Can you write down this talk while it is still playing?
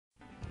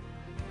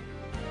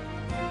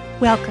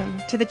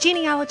Welcome to the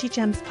Genealogy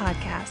Gems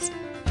podcast,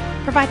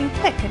 providing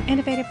quick and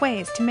innovative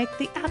ways to make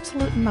the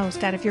absolute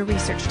most out of your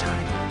research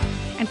time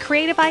and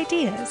creative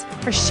ideas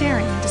for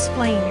sharing and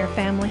displaying your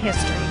family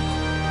history.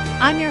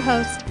 I'm your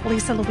host,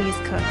 Lisa Louise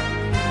Cook.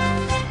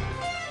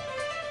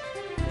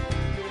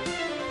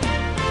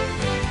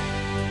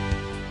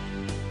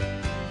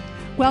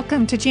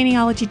 Welcome to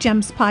Genealogy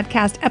Gems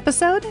podcast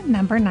episode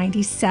number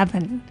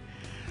 97.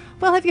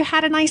 Well, have you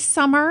had a nice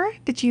summer?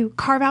 Did you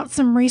carve out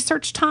some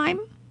research time?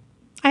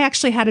 I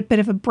actually had a bit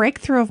of a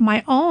breakthrough of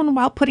my own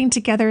while putting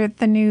together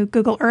the new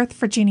Google Earth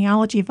for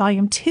Genealogy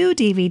Volume II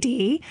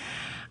DVD.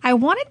 I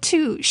wanted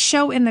to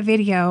show in the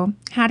video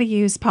how to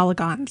use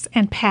polygons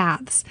and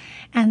paths,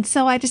 and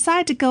so I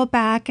decided to go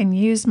back and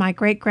use my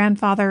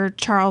great-grandfather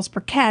Charles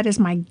Burkett as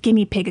my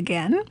guinea pig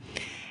again.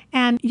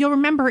 And you'll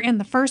remember in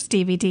the first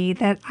DVD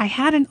that I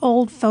had an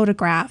old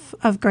photograph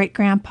of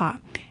great-grandpa,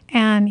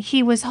 and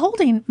he was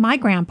holding my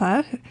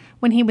grandpa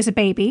when he was a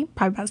baby,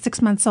 probably about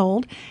 6 months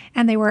old,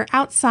 and they were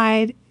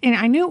outside, and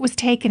I knew it was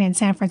taken in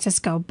San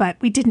Francisco, but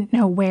we didn't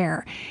know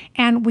where.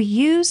 And we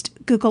used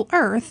Google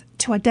Earth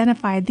to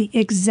identify the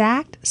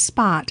exact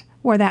spot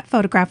where that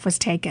photograph was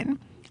taken.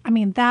 I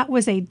mean, that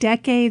was a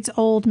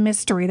decades-old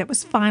mystery that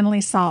was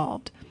finally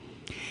solved.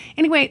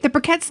 Anyway, the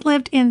Burketts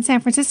lived in San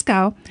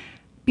Francisco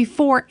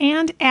before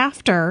and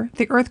after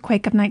the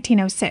earthquake of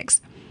 1906.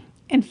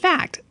 In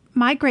fact,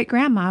 my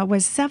great-grandma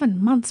was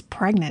 7 months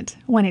pregnant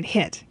when it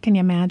hit. Can you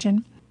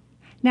imagine?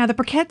 Now, the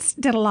Burketts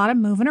did a lot of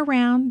moving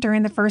around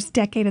during the first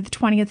decade of the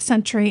 20th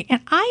century,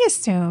 and I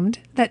assumed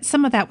that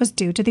some of that was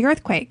due to the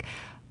earthquake.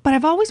 But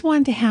I've always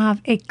wanted to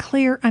have a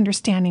clear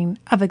understanding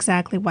of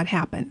exactly what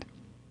happened.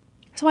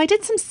 So I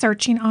did some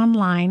searching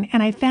online,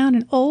 and I found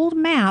an old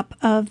map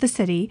of the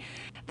city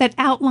that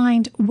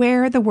outlined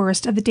where the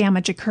worst of the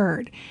damage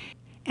occurred.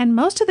 And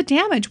most of the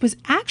damage was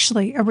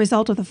actually a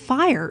result of the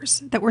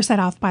fires that were set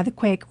off by the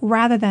quake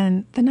rather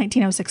than the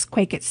 1906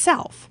 quake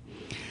itself.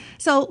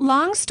 So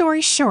long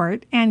story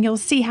short, and you'll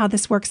see how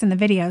this works in the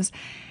videos,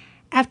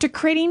 after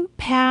creating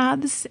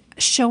paths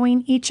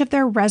showing each of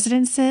their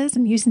residences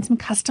and using some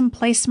custom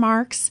place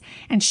marks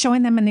and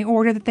showing them in the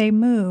order that they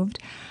moved,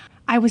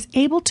 I was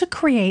able to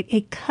create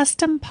a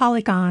custom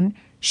polygon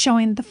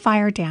showing the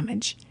fire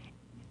damage.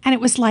 And it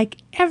was like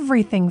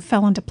everything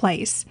fell into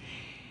place.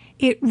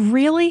 It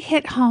really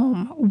hit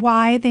home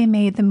why they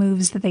made the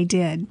moves that they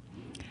did.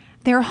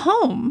 Their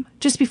home,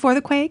 just before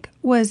the quake,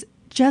 was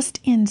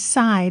just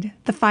inside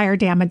the fire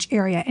damage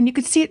area, and you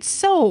could see it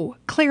so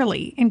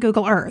clearly in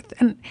Google Earth.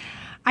 And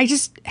I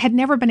just had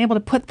never been able to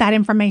put that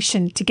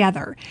information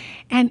together.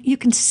 And you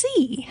can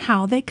see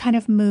how they kind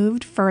of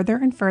moved further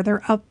and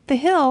further up the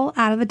hill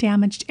out of the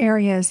damaged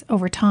areas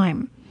over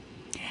time.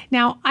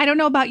 Now, I don't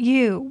know about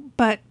you,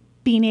 but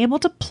being able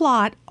to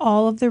plot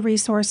all of the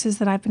resources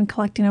that I've been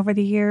collecting over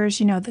the years,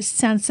 the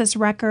census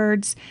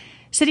records,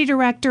 city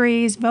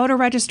directories, voter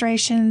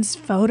registrations,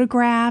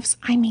 photographs,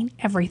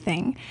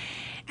 everything.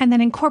 And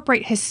then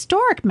incorporate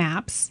historic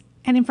maps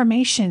and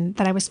information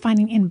that I was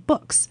finding in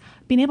books.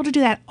 Being able to do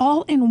that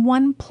all in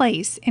one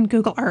place in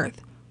Google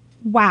Earth.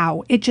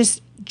 Wow, it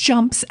just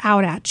jumps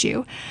out at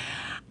you.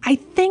 I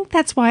think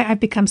that's why I've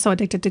become so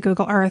addicted to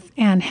Google Earth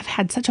and have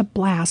had such a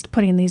blast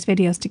putting these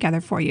videos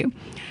together for you.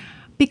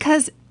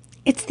 Because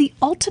it's the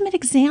ultimate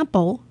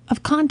example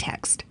of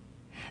context.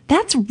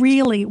 That's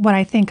really what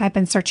I think I've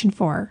been searching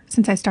for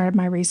since I started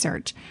my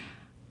research.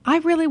 I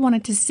really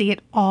wanted to see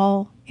it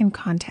all in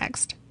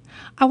context.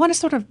 I want to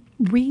sort of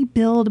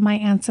rebuild my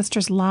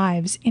ancestors'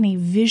 lives in a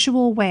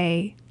visual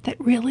way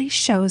that really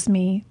shows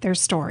me their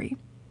story.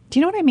 Do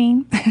you know what I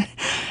mean?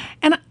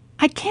 And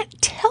I can't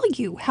tell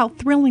you how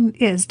thrilling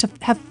it is to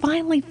have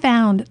finally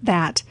found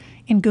that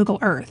in Google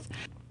Earth.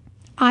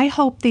 I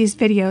hope these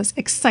videos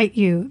excite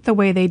you the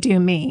way they do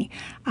me.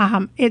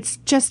 It's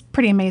just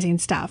pretty amazing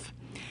stuff.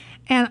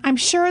 And I'm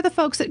sure the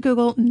folks at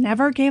Google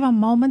never gave a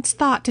moment's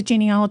thought to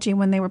genealogy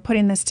when they were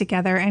putting this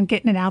together and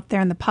getting it out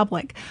there in the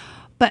public.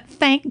 But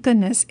thank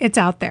goodness it's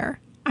out there.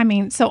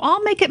 So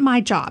I'll make it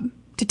my job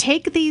to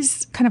take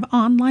these kind of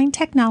online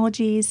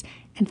technologies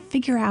and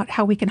figure out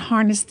how we can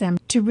harness them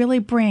to really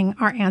bring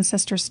our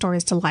ancestors'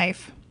 stories to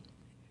life.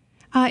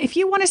 If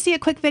you want to see a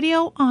quick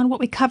video on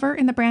what we cover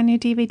in the brand new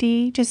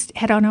DVD, just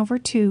head on over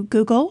to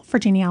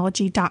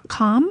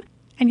googleforgenealogy.com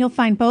and you'll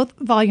find both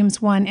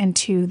volumes 1 and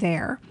 2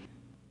 there.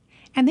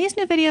 And these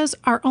new videos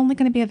are only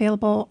going to be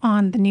available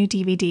on the new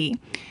DVD.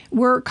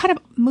 We're kind of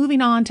moving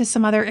on to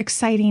some other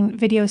exciting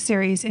video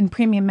series in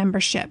premium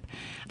membership.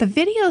 The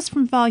videos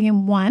from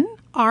volume 1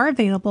 are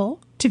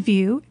available to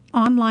view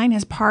online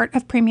as part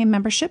of premium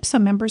membership, so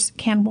members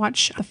can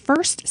watch the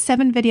first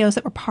 7 videos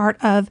that were part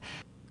of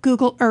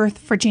Google Earth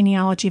for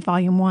Genealogy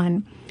Volume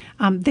 1.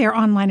 They're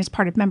online as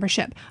part of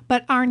membership.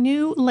 But our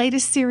new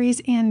latest series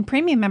in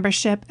premium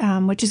membership,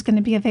 which is going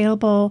to be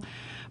available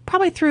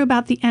probably through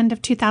about the end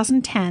of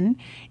 2010,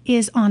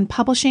 is on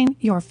publishing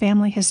your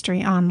family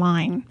history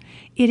online.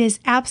 It is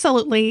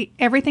absolutely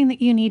everything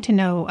that you need to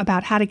know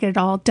about how to get it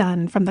all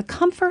done from the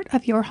comfort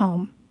of your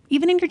home,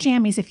 even in your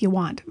jammies if you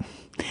want.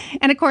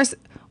 And of course,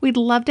 We'd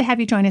love to have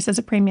you join us as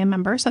a premium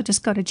member, so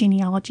just go to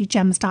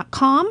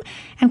genealogygems.com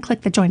and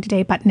click the Join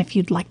Today button if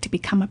you'd like to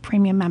become a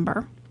premium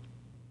member.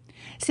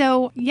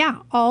 So yeah,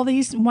 all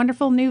these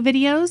wonderful new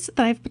videos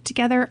that I've put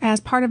together as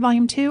part of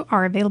Volume 2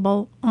 are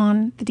available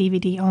on the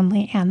DVD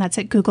only, and that's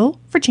at Google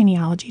for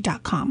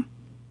genealogy.com.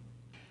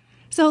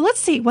 So let's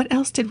see, what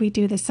else did we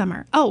do this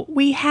summer? Oh,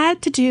 we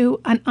had to do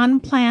an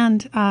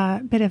unplanned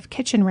bit of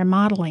kitchen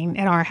remodeling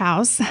at our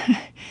house.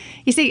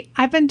 You see,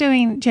 I've been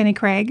doing Jenny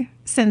Craig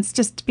since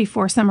just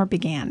before summer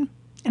began.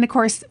 And of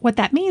course, what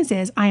that means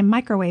is I'm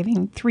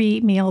microwaving 3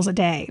 meals a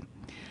day.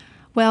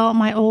 Well,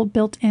 my old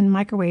built-in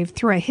microwave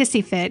threw a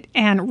hissy fit,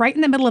 and right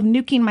in the middle of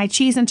nuking my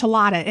cheese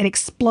enchilada, it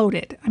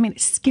exploded. I mean,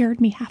 it scared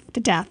me half to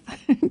death.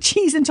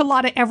 Cheese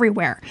enchilada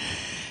everywhere.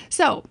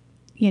 So,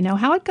 you know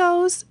how it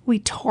goes. We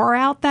tore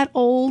out that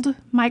old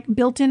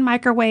built-in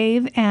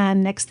microwave,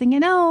 and next thing you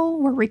know,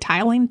 we're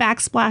retiling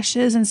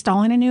backsplashes,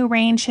 installing a new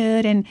range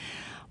hood, and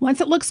once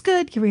it looks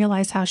good, you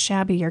realize how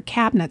shabby your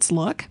cabinets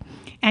look,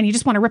 and you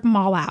just want to rip them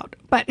all out.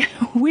 But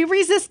we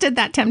resisted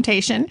that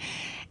temptation.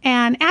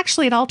 And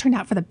actually, it all turned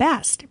out for the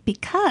best,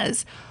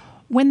 because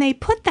when they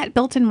put that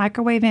built-in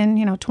microwave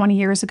in, 20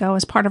 years ago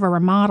as part of a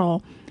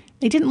remodel,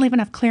 they didn't leave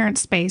enough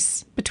clearance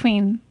space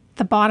between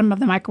the bottom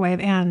of the microwave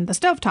and the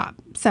stovetop.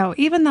 So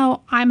even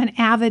though I'm an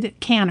avid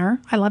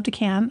canner, I love to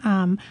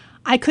can,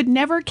 I could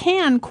never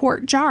can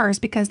quart jars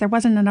because there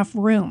wasn't enough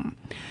room.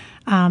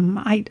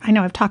 I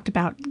know I've talked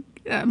about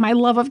my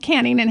love of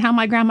canning and how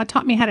my grandma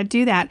taught me how to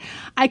do that.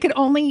 I could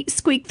only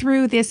squeak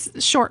through this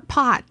short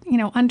pot,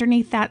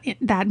 underneath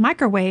that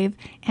microwave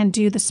and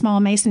do the small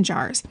mason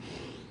jars.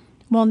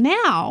 Well,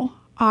 now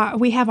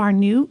we have our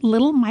new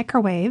little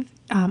microwave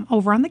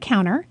over on the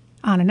counter,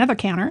 on another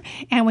counter,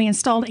 and we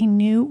installed a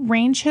new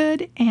range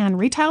hood and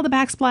retiled the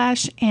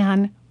backsplash.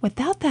 And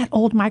without that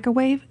old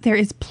microwave, there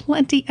is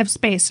plenty of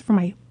space for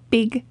my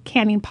big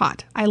canning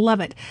pot. I love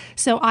it.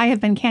 So I have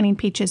been canning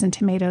peaches and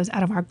tomatoes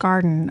out of our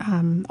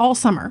garden all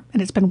summer,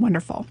 and it's been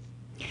wonderful.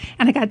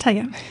 And I got to tell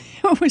you,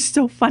 it was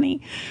so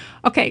funny.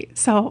 Okay,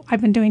 so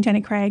I've been doing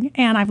Jenny Craig,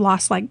 and I've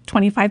lost like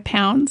 25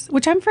 pounds,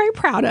 which I'm very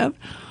proud of.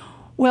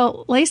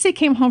 Well, Lacey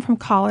came home from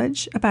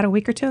college about a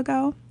week or two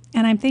ago,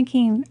 and I'm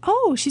thinking,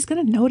 oh, she's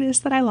going to notice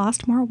that I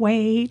lost more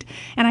weight,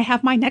 and I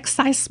have my next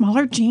size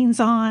smaller jeans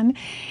on.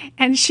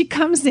 And she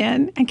comes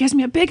in and gives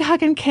me a big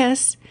hug and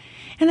kiss.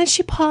 And then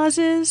she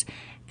pauses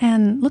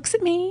and looks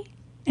at me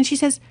and she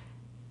says,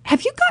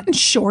 "Have you gotten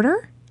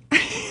shorter?"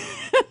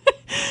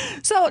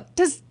 So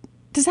does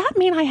that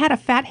mean I had a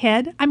fat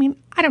head? I mean,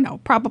 I don't know,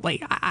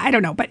 probably. I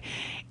don't know. But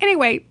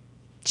anyway,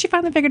 she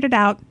finally figured it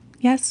out.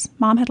 Yes,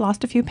 Mom had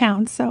lost a few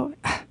pounds. So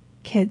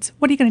kids,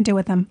 what are you going to do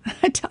with them?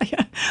 I tell you.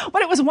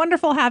 But it was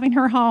wonderful having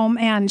her home.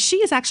 And she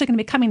is actually going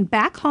to be coming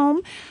back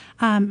home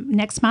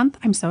next month.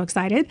 I'm so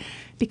excited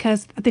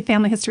because the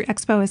Family History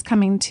Expo is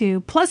coming to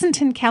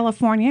Pleasanton,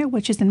 California,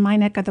 which is in my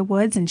neck of the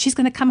woods. And she's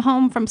going to come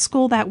home from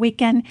school that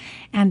weekend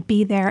and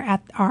be there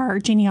at our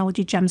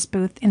Genealogy Gems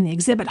booth in the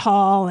exhibit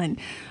hall. And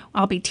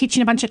I'll be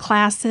teaching a bunch of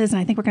classes.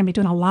 And I think we're going to be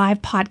doing a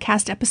live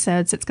podcast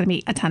episode. So it's going to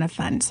be a ton of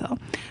fun. So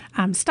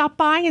stop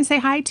by and say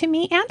hi to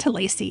me and to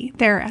Lacey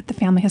there at the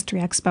Family History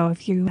Expo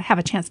if you have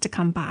a chance to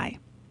come by.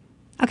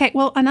 Okay,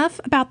 well, enough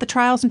about the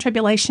trials and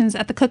tribulations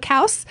at the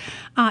cookhouse.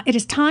 It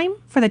is time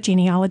for the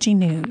genealogy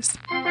news.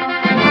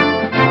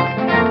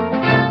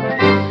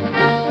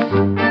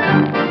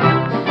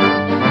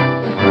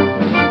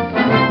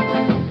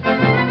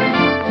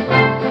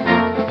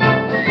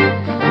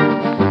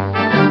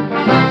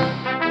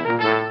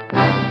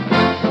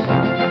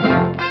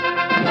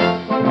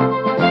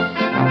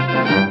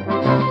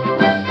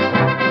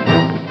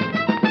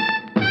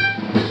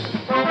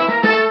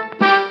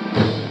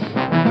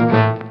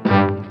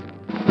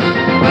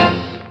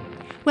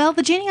 Well,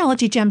 the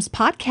Genealogy Gems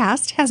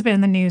podcast has been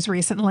in the news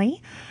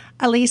recently.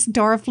 Elise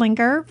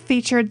Dorflinger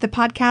featured the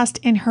podcast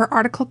in her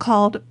article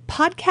called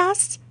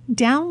Podcasts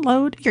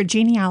Download Your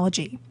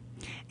Genealogy.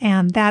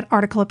 And that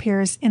article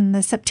appears in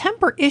the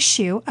September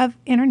issue of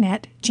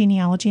Internet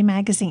Genealogy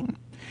magazine.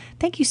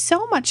 Thank you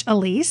so much,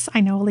 Elise. I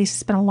know Elise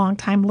has been a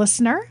long-time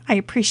listener. I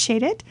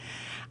appreciate it.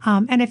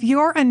 And if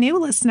you're a new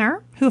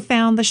listener who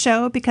found the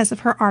show because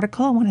of her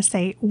article, I want to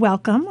say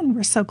welcome. And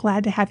we're so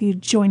glad to have you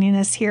joining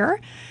us here.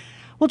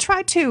 We'll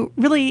try to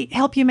really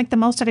help you make the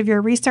most out of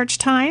your research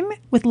time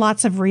with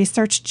lots of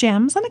research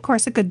gems and, of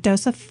course, a good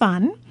dose of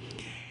fun.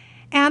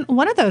 And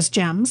one of those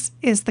gems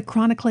is the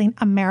Chronicling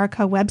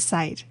America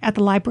website at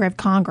the Library of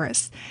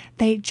Congress.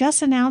 They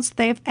just announced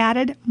they've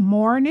added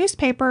more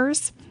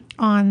newspapers.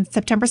 On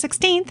September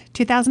 16th,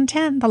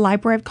 2010, the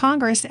Library of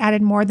Congress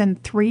added more than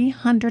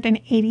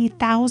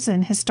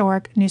 380,000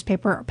 historic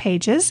newspaper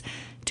pages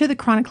to the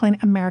Chronicling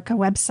America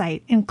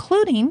website,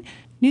 including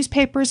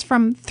newspapers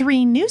from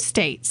 3 new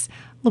states,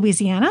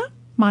 Louisiana,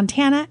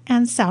 Montana,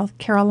 and South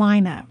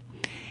Carolina,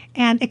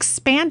 and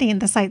expanding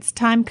the site's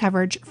time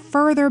coverage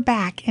further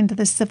back into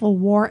the Civil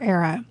War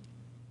era.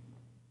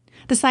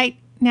 The site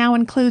now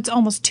includes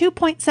almost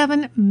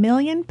 2.7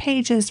 million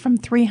pages from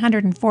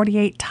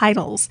 348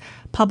 titles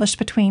published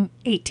between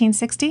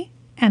 1860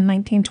 and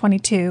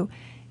 1922,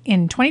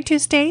 in 22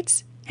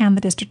 states and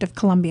the District of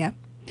Columbia.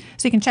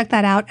 So you can check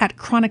that out at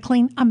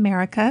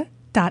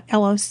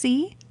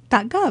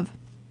chroniclingamerica.loc.gov.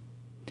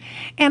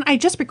 And I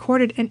just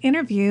recorded an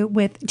interview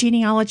with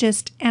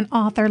genealogist and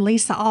author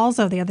Lisa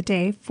Alzo the other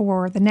day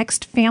for the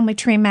Next Family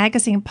Tree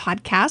Magazine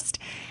podcast.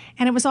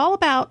 And it was all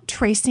about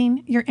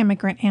tracing your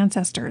immigrant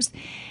ancestors.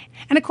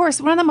 And of course,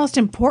 one of the most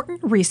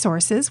important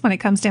resources when it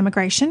comes to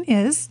immigration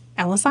is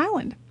Ellis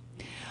Island.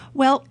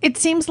 Well, it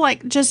seems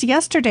like just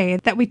yesterday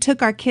that we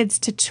took our kids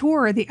to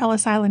tour the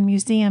Ellis Island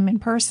Museum in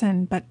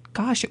person, but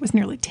gosh, it was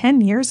nearly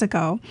 10 years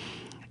ago.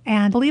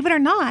 And believe it or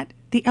not,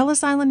 the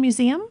Ellis Island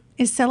Museum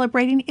is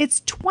celebrating its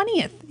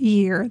 20th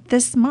year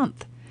this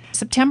month.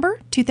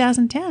 September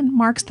 2010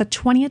 marks the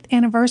 20th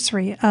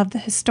anniversary of the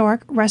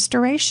historic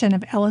restoration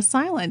of Ellis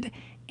Island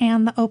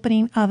and the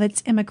opening of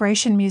its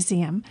Immigration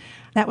Museum.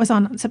 That was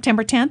on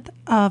September 10th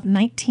of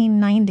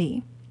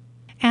 1990.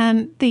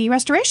 And the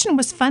restoration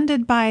was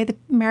funded by the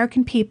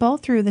American people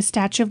through the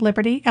Statue of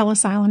Liberty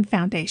Ellis Island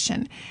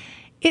Foundation.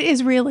 It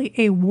is really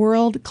a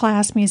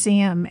world-class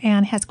museum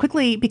and has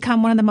quickly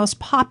become one of the most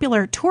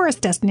popular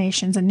tourist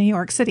destinations in New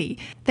York City.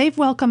 They've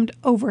welcomed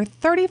over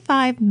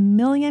 35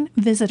 million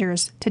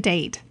visitors to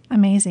date.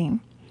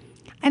 Amazing.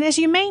 And as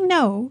you may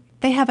know,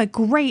 they have a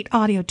great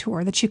audio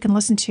tour that you can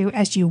listen to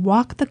as you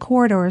walk the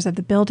corridors of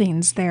the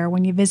buildings there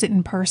when you visit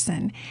in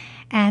person.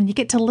 And you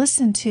get to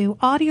listen to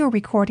audio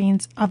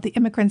recordings of the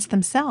immigrants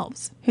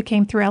themselves who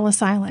came through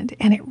Ellis Island.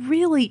 And it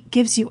really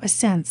gives you a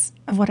sense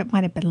of what it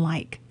might have been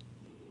like.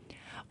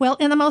 Well,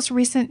 in the most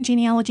recent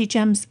Genealogy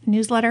Gems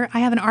newsletter,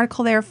 I have an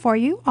article there for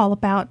you all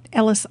about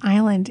Ellis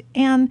Island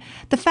and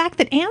the fact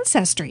that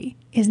Ancestry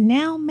is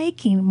now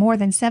making more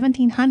than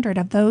 1,700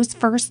 of those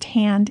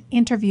first-hand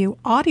interview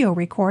audio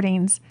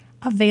recordings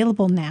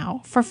available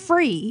now for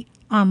free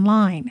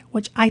online,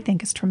 which I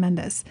think is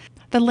tremendous.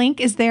 The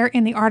link is there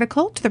in the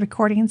article to the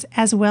recordings,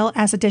 as well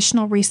as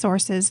additional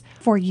resources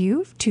for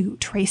you to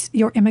trace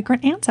your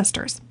immigrant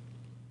ancestors.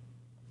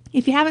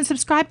 If you haven't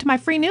subscribed to my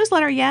free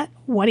newsletter yet,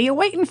 what are you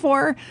waiting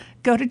for?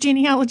 Go to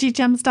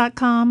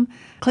genealogygems.com,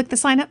 click the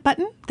sign up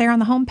button there on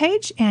the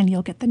homepage, and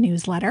you'll get the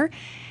newsletter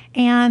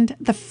and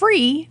the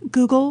free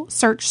Google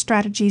Search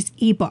Strategies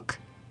ebook.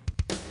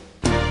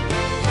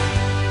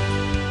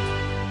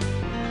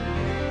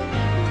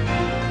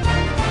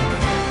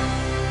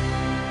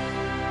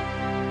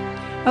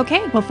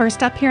 Okay, well,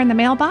 first up here in the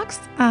mailbox,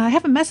 I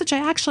have a message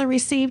I actually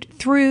received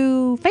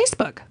through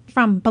Facebook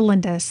from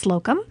Belinda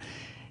Slocumb.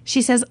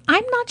 She says,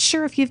 I'm not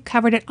sure if you've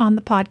covered it on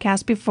the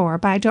podcast before,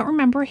 but I don't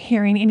remember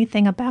hearing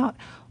anything about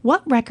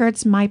what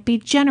records might be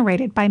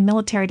generated by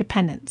military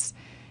dependents,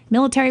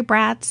 military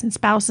brats, and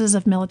spouses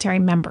of military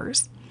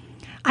members.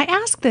 I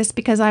ask this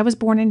because I was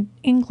born in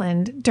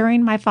England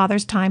during my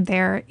father's time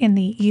there in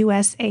the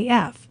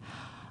USAF.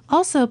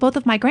 Also, both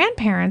of my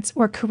grandparents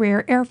were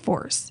career Air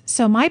Force,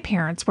 so my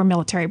parents were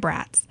military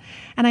brats.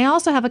 And I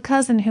also have a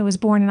cousin who was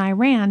born in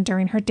Iran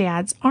during her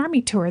dad's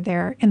Army tour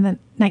there in the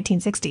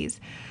 1960s.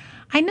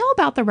 I know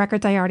about the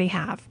records I already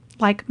have,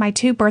 like my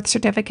 2 birth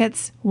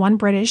certificates, one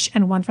British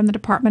and one from the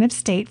Department of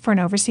State for an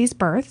overseas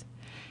birth,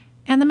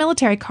 and the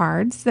military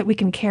cards that we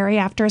can carry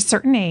after a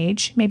certain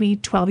age, maybe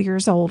 12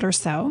 years old or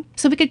so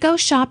we could go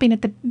shopping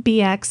at the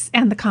BX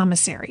and the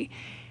commissary,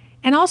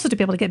 and also to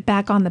be able to get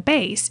back on the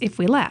base if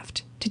we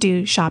left to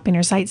do shopping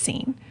or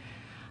sightseeing.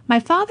 My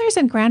father's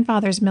and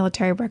grandfather's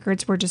military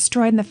records were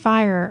destroyed in the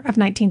fire of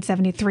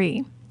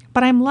 1973.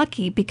 But I'm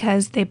lucky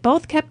because they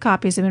both kept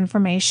copies of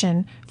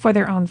information for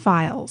their own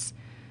files.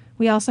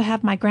 We also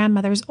have my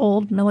grandmother's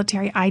old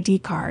military ID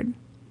card.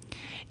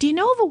 Do you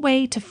know of a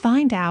way to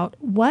find out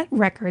what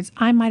records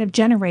I might have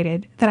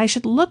generated that I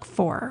should look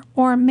for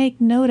or make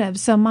note of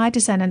so my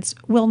descendants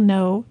will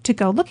know to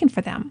go looking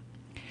for them?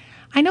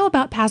 I know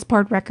about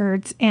passport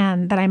records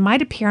and that I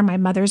might appear on my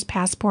mother's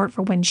passport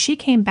for when she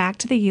came back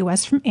to the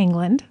U.S. from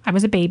England. I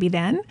was a baby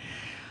then.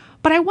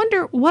 But I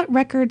wonder what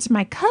records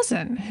my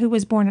cousin, who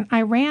was born in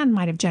Iran,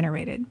 might have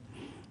generated.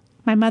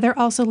 My mother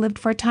also lived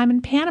for a time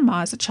in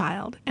Panama as a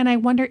child, and I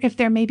wonder if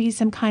there may be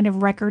some kind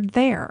of record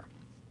there.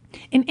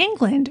 In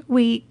England,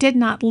 we did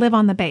not live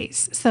on the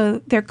base,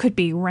 so there could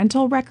be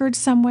rental records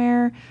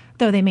somewhere,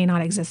 though they may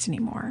not exist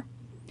anymore.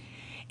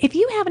 If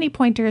you have any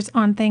pointers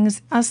on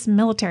things us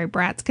military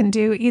brats can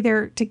do,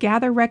 either to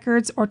gather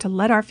records or to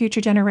let our future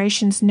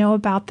generations know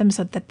about them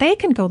so that they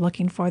can go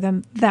looking for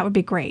them, that would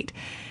be great.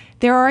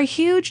 There are a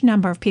huge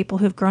number of people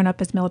who've grown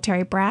up as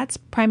military brats,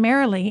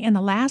 primarily in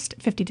the last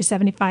 50 to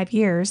 75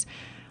 years.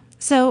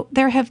 So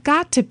there have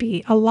got to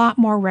be a lot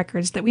more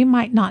records that we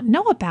might not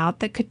know about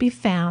that could be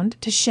found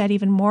to shed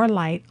even more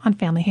light on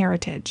family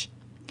heritage.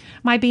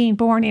 My being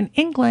born in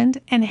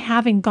England and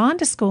having gone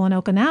to school in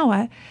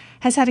Okinawa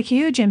has had a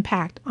huge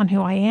impact on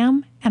who I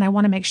am, and I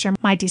want to make sure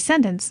my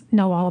descendants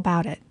know all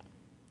about it.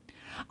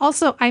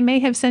 Also, I may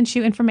have sent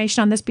you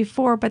information on this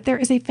before, but there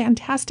is a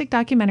fantastic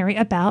documentary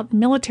about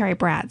military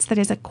brats that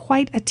is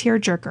quite a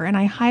tearjerker, and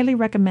I highly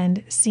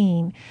recommend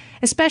seeing,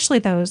 especially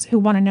those who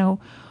want to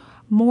know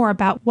more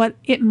about what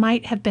it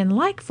might have been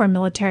like for a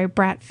military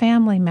brat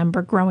family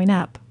member growing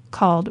up,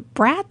 called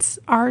Brats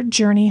Our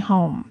Journey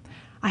Home.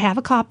 I have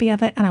a copy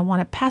of it, and I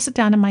want to pass it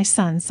down to my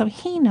son so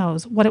he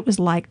knows what it was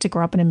like to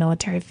grow up in a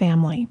military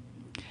family.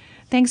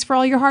 Thanks for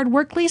all your hard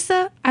work,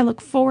 Lisa. I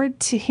look forward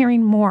to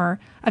hearing more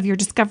of your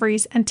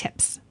discoveries and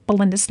tips.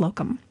 Belinda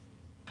Slocumb.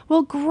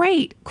 Well,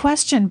 great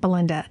question,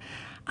 Belinda.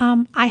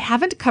 I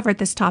haven't covered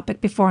this topic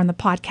before on the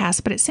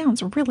podcast, but it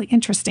sounds really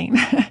interesting.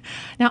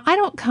 Now, I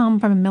don't come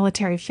from a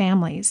military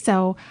family,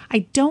 so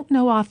I don't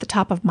know off the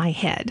top of my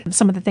head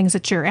some of the things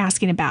that you're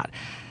asking about.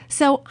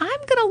 So I'm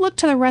going to look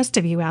to the rest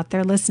of you out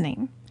there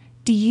listening.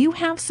 Do you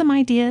have some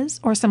ideas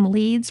or some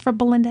leads for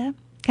Belinda?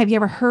 Have you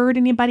ever heard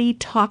anybody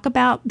talk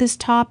about this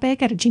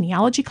topic at a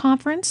genealogy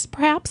conference,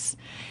 perhaps?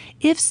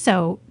 If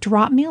so,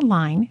 drop me a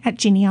line at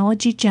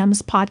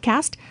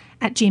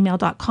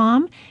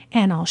genealogygemspodcast@gmail.com,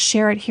 and I'll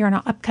share it here in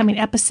an upcoming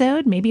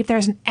episode. Maybe if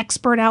there's an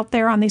expert out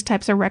there on these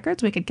types of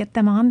records, we could get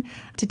them on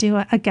to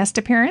do a guest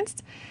appearance.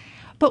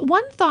 But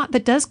one thought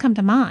that does come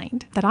to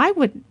mind that I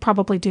would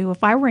probably do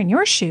if I were in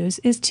your shoes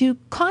is to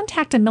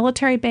contact a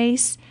military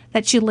base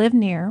that you live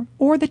near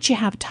or that you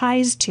have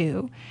ties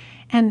to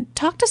and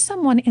talk to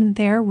someone in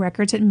their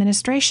records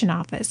administration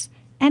office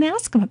and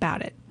ask them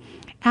about it.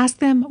 Ask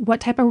them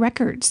what type of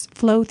records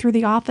flow through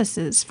the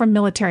offices from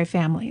military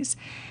families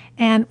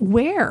and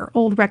where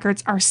old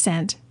records are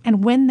sent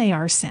and when they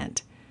are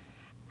sent.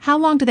 How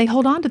long do they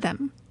hold on to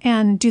them?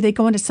 And do they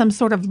go into some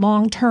sort of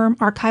long-term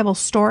archival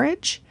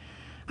storage?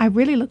 I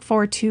really look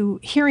forward to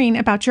hearing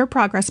about your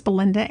progress,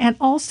 Belinda, and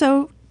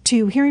also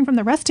to hearing from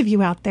the rest of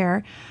you out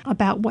there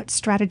about what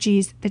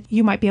strategies that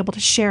you might be able to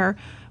share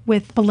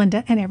with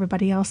Belinda and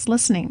everybody else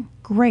listening.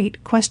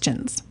 Great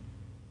questions.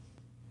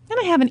 And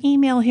I have an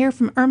email here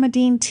from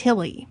Ermadine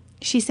Tilley.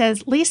 She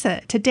says,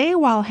 Lisa, today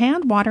while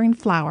hand watering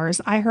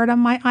flowers, I heard on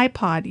my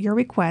iPod your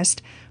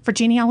request for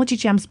Genealogy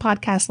Gems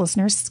podcast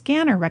listeners'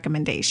 scanner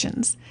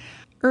recommendations.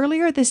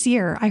 Earlier this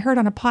year, I heard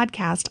on a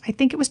podcast, I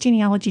think it was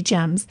Genealogy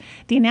Gems,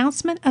 the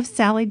announcement of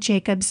Sally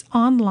Jacobs'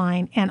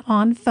 online and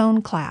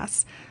on-phone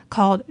class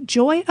called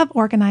Joy of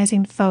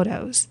Organizing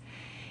Photos.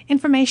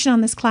 Information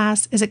on this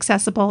class is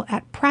accessible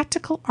at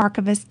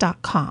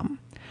practicalarchivist.com.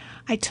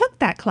 I took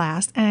that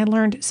class and I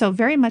learned so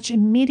very much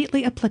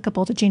immediately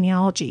applicable to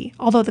genealogy,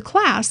 although the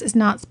class is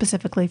not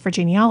specifically for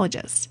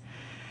genealogists.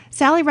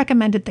 Sally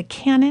recommended the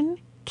Canon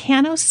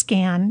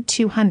CanoScan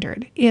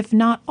 200, if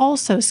not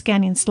also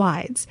scanning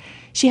slides.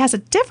 She has a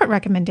different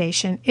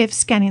recommendation if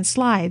scanning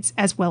slides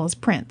as well as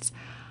prints.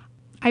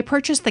 I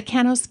purchased the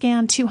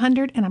CanoScan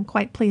 200 and I'm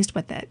quite pleased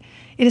with it.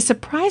 It is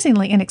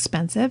surprisingly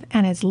inexpensive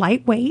and is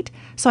lightweight,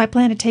 so I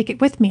plan to take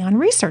it with me on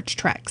research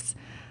treks.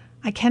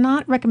 I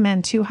cannot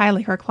recommend too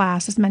highly her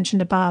class as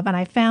mentioned above, and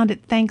I found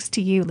it thanks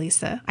to you,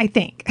 Lisa, I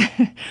think.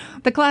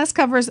 The class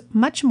covers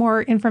much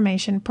more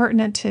information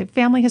pertinent to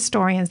family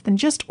historians than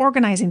just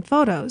organizing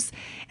photos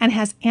and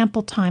has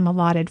ample time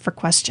allotted for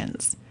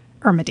questions.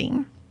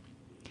 Ermadine.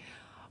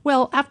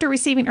 Well, after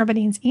receiving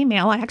Ermadine's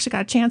email, I actually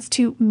got a chance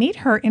to meet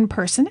her in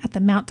person at the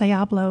Mount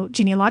Diablo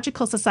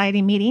Genealogical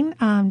Society meeting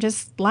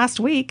just last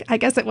week, I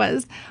guess it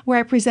was, where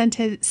I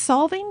presented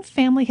Solving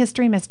Family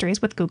History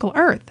Mysteries with Google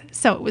Earth.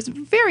 So it was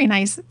very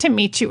nice to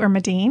meet you,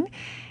 Ermadine,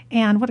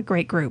 and what a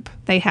great group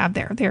they have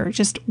there. They're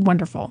just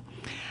wonderful.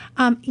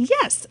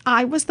 Yes,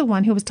 I was the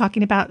one who was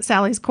talking about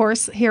Sally's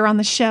course here on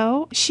the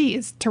show. She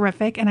is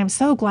terrific, and I'm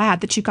so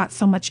glad that you got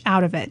so much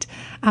out of it.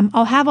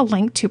 I'll have a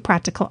link to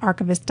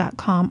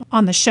practicalarchivist.com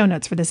on the show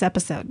notes for this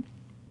episode.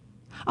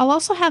 I'll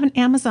also have an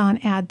Amazon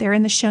ad there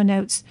in the show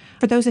notes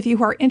for those of you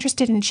who are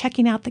interested in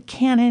checking out the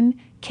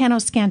Canon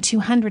CanoScan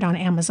 200 on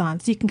Amazon,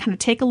 so you can kind of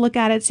take a look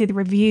at it, see the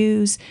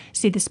reviews,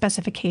 see the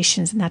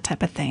specifications, and that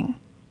type of thing.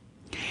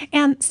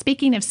 And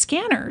speaking of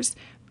scanners,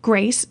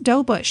 Grace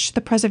Dobush,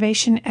 the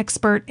preservation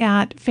expert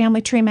at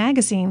Family Tree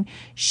Magazine,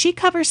 she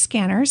covers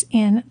scanners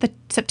in the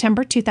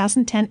September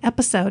 2010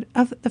 episode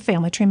of the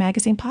Family Tree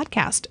Magazine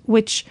podcast,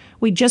 which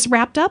we just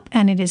wrapped up,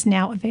 and it is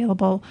now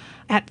available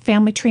at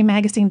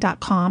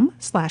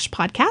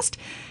familytreemagazine.com/podcast.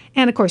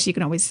 And of course, you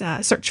can always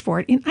search for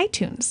it in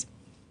iTunes.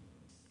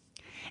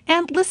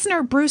 And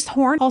listener Bruce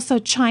Horn also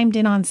chimed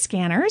in on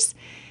scanners.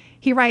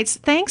 He writes,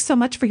 thanks so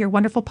much for your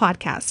wonderful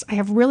podcasts. I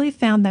have really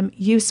found them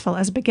useful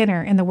as a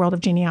beginner in the world of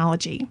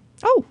genealogy.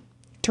 Oh,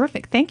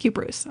 terrific. Thank you,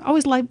 Bruce.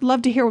 Always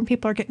love to hear when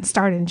people are getting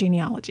started in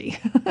genealogy.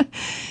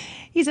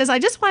 He says, I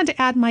just wanted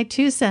to add my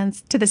 2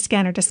 cents to the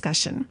scanner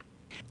discussion.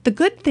 The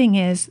good thing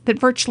is that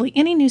virtually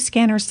any new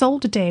scanner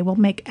sold today will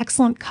make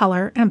excellent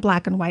color and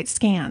black and white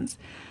scans.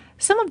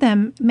 Some of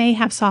them may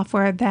have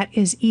software that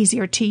is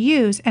easier to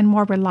use and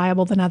more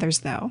reliable than others,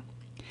 though.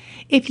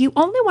 If you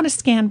only want to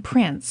scan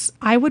prints,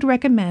 I would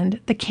recommend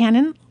the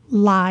Canon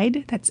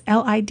LIDE, that's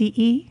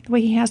L-I-D-E, the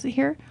way he has it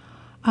here,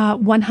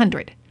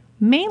 100,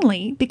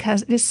 mainly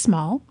because it is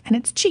small and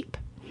it's cheap,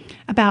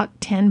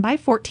 about 10 by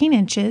 14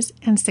 inches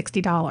and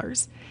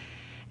 $60.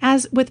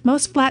 As with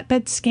most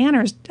flatbed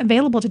scanners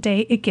available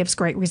today, it gives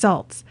great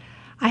results.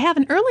 I have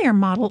an earlier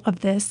model of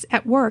this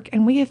at work,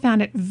 and we have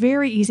found it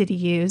very easy to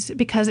use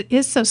because it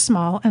is so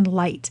small and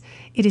light.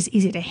 It is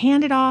easy to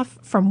hand it off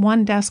from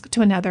one desk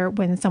to another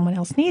when someone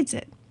else needs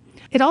it.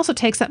 It also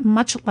takes up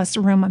much less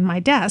room on my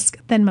desk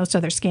than most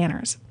other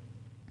scanners.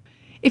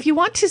 If you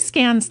want to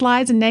scan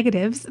slides and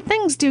negatives,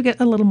 things do get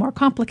a little more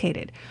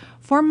complicated.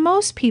 For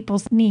most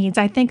people's needs,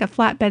 I think a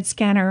flatbed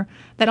scanner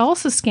that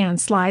also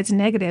scans slides and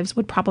negatives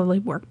would probably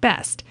work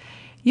best.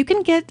 You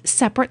can get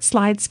separate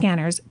slide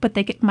scanners, but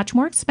they get much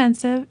more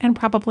expensive and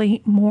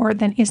probably more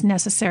than is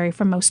necessary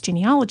for most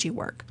genealogy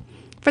work.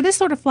 For this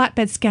sort of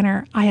flatbed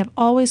scanner, I have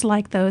always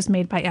liked those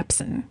made by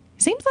Epson.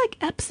 Seems like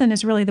Epson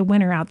is really the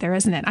winner out there,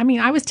 isn't it? I mean,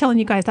 I was telling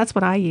you guys that's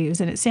what I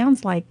use, and it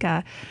sounds like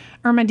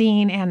Irma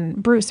Dean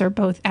and Bruce are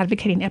both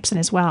advocating Epson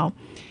as well.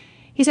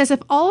 He says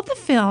if all of the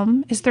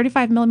film is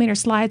 35 millimeter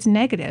slides and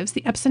negatives,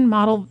 the Epson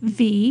model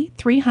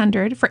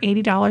V300 for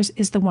 $80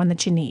 is the one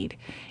that you need.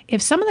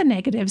 If some of the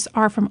negatives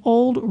are from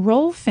old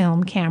roll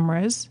film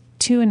cameras,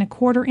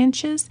 2¼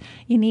 inches,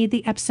 you need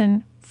the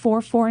Epson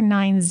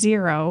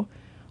 4490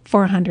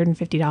 for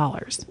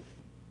 $150.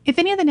 If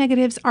any of the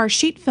negatives are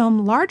sheet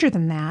film larger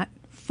than that,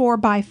 4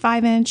 by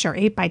 5 inch or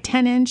 8 by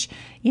 10 inch,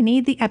 you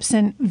need the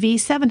Epson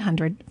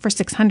V700 for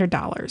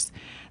 $600.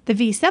 The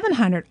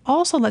V700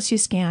 also lets you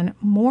scan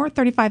more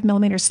 35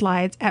 millimeter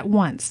slides at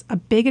once, a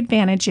big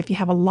advantage if you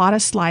have a lot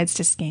of slides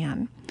to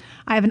scan.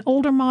 I have an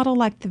older model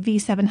like the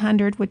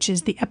V700, which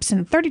is the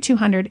Epson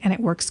 3200, and it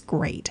works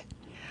great.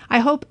 I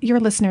hope your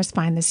listeners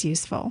find this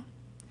useful.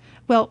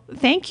 Well,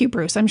 thank you,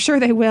 Bruce. I'm sure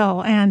they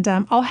will. And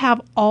I'll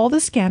have all the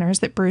scanners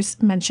that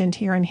Bruce mentioned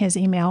here in his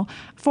email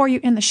for you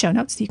in the show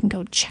notes so you can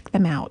go check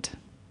them out.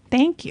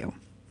 Thank you.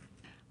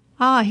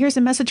 Here's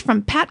a message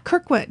from Pat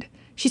Kirkwood.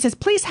 She says,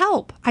 please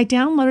help. I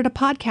downloaded a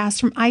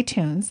podcast from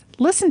iTunes,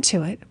 listened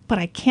to it, but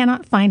I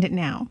cannot find it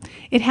now.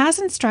 It has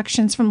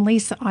instructions from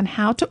Lisa on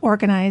how to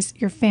organize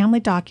your family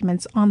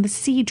documents on the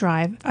C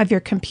drive of your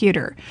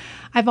computer.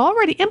 I've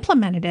already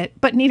implemented it,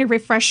 but need a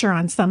refresher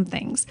on some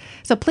things.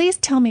 So please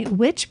tell me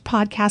which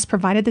podcast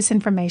provided this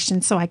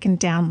information so I can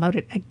download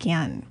it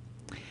again.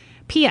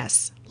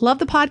 P.S. Love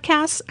the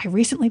podcasts. I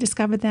recently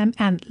discovered them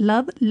and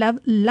love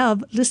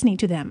listening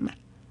to them.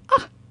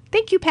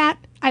 Thank you, Pat.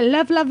 I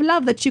love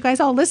that you guys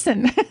all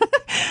listen.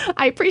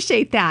 I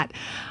appreciate that.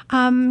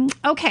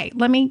 Okay,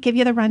 let me give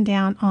you the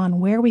rundown on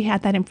where we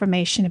had that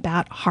information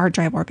about hard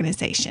drive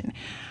organization.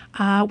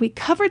 We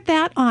covered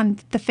that on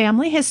the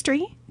Family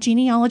History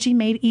Genealogy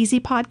Made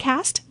Easy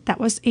podcast. That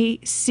was a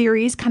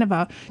series, kind of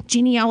a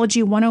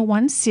Genealogy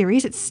 101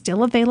 series. It's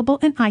still available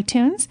in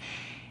iTunes.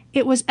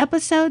 It was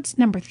episodes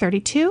number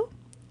 32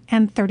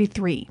 and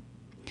 33.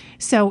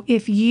 So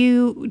if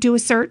you do a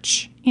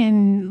search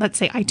in, let's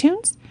say,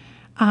 iTunes,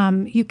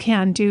 you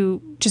can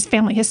do just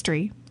family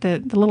history. The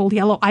little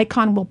yellow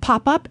icon will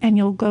pop up and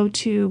you'll go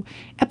to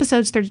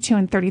episodes 32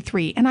 and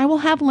 33. And I will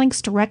have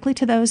links directly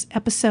to those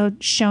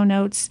episode show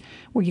notes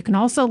where you can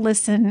also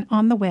listen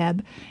on the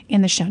web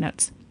in the show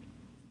notes.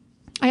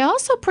 I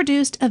also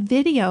produced a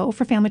video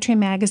for Family Tree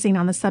Magazine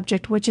on the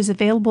subject, which is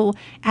available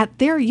at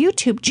their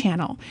YouTube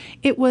channel.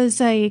 It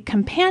was a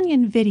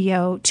companion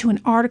video to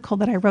an article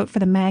that I wrote for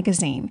the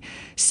magazine.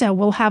 So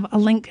we'll have a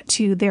link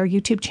to their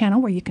YouTube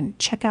channel where you can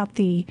check out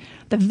the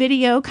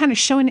video, kind of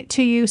showing it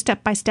to you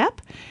step by step.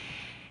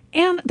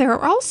 And there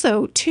are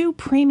also 2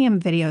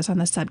 premium videos on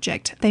the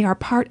subject. They are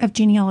part of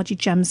Genealogy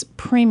Gems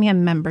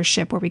premium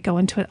membership, where we go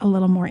into it a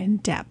little more in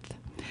depth.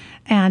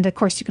 And of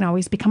course, you can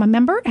always become a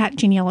member at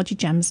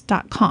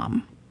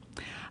genealogygems.com.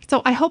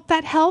 So I hope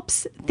that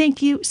helps.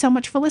 Thank you so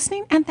much for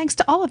listening, and thanks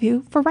to all of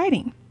you for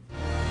writing.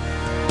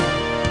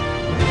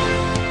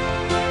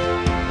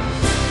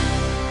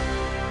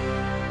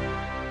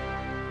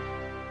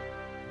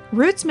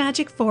 Roots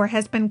Magic 4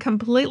 has been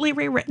completely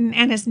rewritten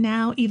and is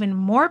now even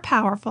more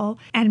powerful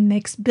and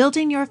makes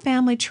building your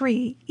family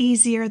tree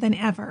easier than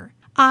ever.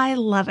 I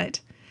love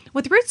it.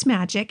 With Roots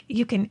Magic,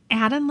 you can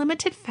add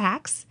unlimited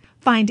facts,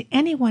 find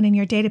anyone in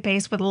your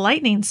database with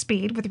lightning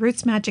speed with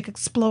Roots Magic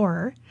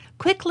Explorer,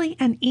 quickly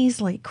and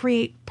easily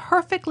create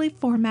perfectly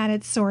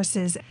formatted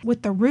sources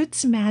with the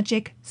Roots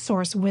Magic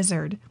Source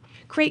Wizard,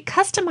 create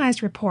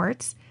customized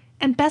reports,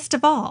 and best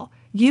of all,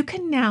 you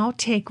can now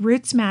take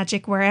Roots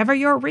Magic wherever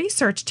your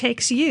research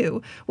takes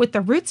you with the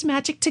Roots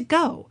Magic To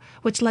Go,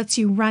 which lets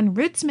you run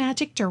Roots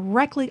Magic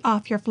directly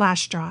off your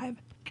flash drive.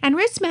 And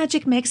Roots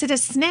Magic makes it a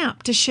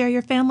snap to share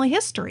your family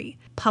history,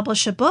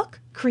 publish a book,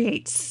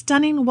 create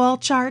stunning wall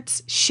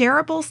charts,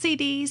 shareable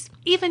CDs,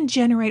 even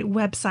generate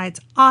websites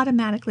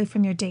automatically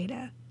from your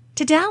data.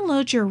 To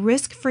download your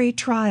risk-free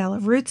trial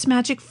of Roots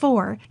Magic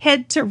 4,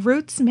 head to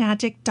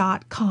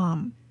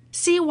rootsmagic.com.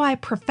 See why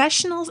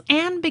professionals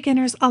and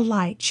beginners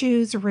alike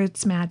choose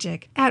Roots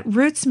Magic at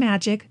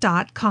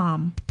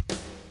rootsmagic.com.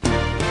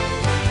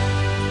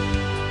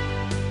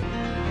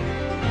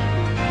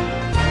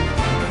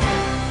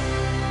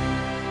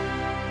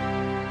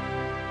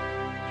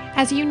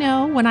 As you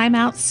know, when I'm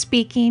out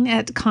speaking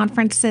at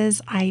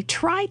conferences, I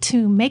try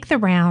to make the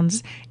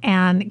rounds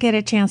and get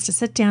a chance to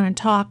sit down and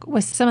talk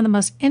with some of the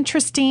most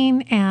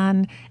interesting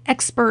and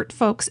expert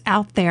folks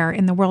out there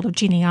in the world of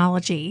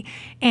genealogy.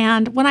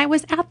 And when I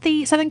was at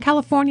the Southern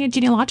California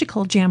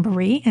Genealogical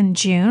Jamboree in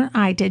June,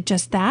 I did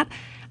just that.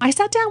 I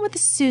sat down with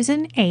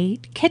Susan A.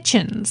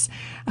 Kitchens,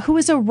 who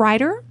is a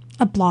writer,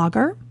 a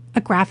blogger,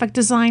 a graphic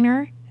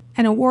designer,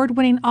 an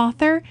award-winning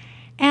author,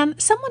 and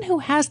someone who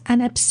has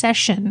an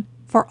obsession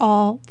for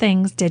all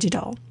things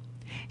digital.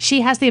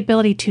 She has the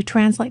ability to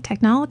translate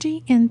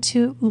technology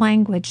into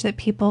language that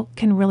people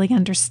can really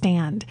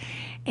understand.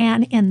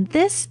 And in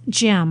this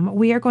gem,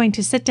 we are going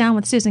to sit down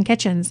with Susan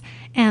Kitchens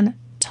and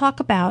talk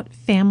about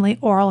family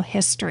oral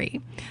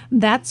history.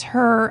 That's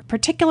her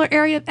particular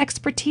area of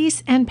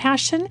expertise and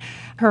passion.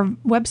 Her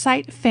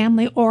website,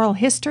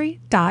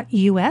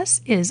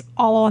 familyoralhistory.us, is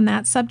all on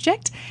that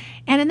subject.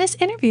 And in this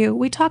interview,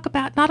 we talk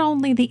about not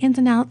only the ins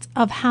and outs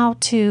of how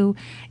to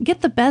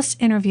get the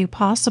best interview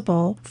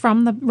possible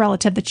from the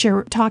relative that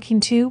you're talking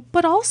to,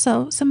 but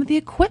also some of the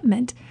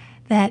equipment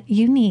that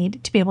you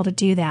need to be able to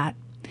do that.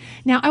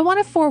 Now, I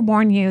want to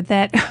forewarn you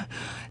that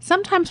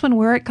sometimes when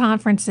we're at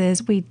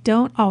conferences, we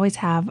don't always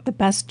have the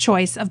best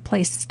choice of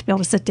places to be able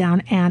to sit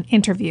down and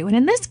interview. And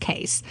in this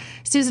case,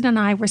 Susan and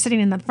I were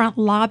sitting in the front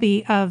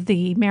lobby of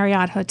the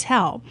Marriott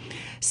Hotel.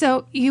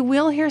 So you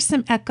will hear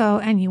some echo,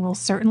 and you will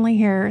certainly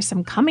hear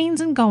some comings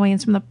and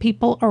goings from the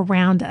people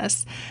around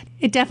us.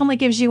 It definitely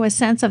gives you a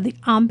sense of the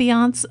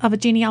ambiance of a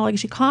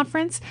genealogy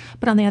conference.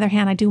 But on the other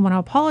hand, I do want to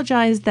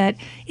apologize that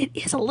it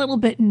is a little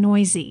bit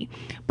noisy.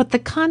 But the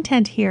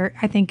content here,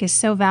 I think, is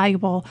so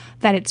valuable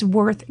that it's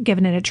worth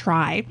giving it a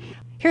try.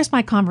 Here's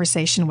my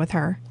conversation with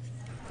her.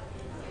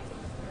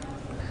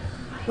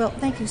 Well,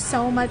 thank you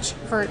so much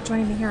for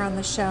joining me here on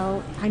the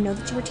show. I know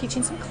that you were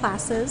teaching some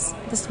classes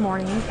this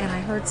morning, and I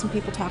heard some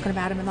people talking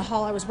about them in the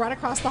hall. I was right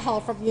across the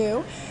hall from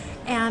you.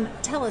 And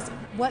tell us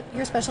what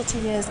your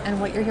specialty is and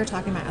what you're here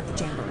talking about at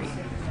the Jamboree.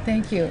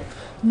 Thank you.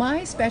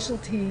 My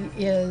specialty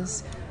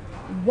is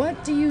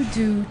what do you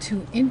do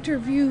to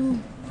interview,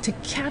 to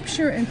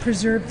capture and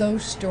preserve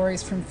those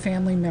stories from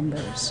family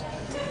members,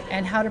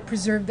 and how to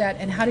preserve that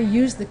and how to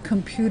use the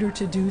computer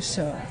to do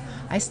so.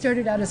 I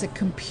started out as a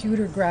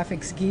computer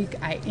graphics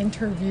geek. I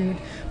interviewed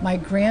my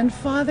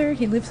grandfather.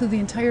 He lived through the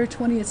entire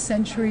 20th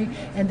century,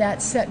 and that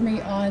set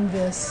me on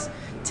this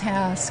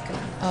task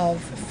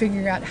of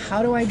figuring out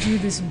how do I do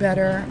this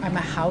better. I'm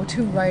a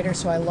how-to writer,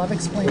 so I love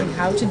explaining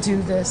how to do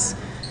this.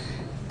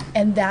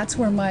 And that's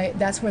where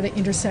the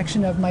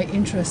intersection of my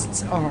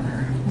interests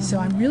are. So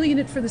I'm really in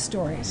it for the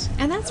stories.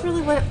 And that's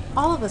really what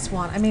all of us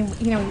want. I mean,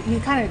 you know, you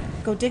kind of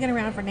go digging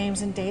around for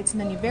names and dates, and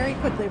then you very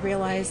quickly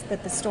realize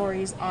that the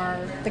stories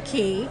are the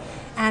key.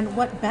 And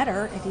what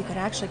better if you could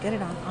actually get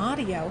it on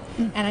audio.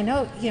 And I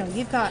know, you know,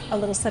 you've got a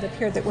little setup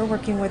here that we're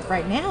working with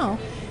right now.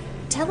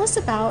 Tell us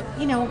about,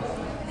 you know,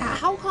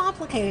 how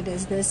complicated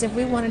is this if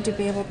we wanted to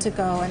be able to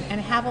go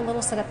and have a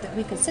little setup that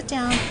we could sit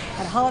down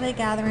at a holiday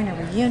gathering, a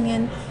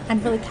reunion,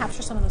 and really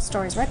capture some of those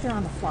stories right there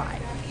on the fly?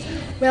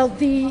 Well,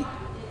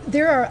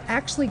 there are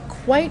actually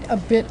quite a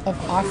bit of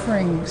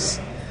offerings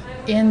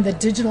in the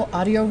digital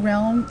audio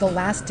realm. The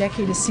last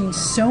decade has seen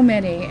so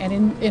many,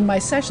 and in my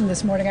session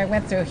this morning I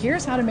went through,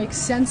 here's how to make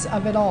sense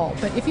of it all.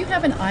 But if you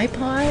have an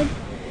iPod,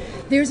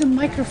 there's a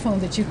microphone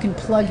that you can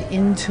plug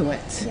into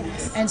it.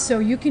 Yes. And so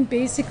you can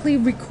basically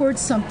record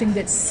something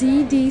that's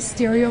CD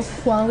stereo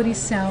quality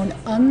sound,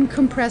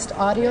 uncompressed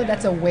audio.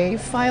 That's a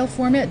WAV file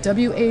format,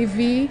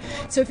 WAV.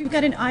 So if you've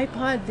got an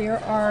iPod,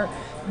 there are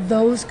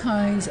those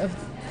kinds of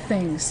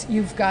things.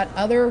 You've got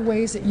other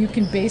ways that you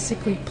can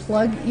basically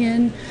plug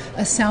in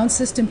a sound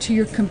system to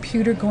your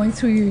computer going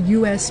through your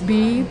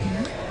USB.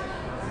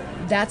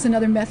 That's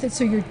another method.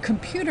 So your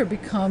computer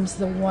becomes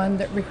the one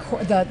that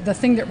the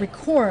thing that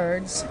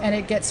records, and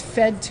it gets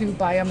fed to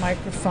by a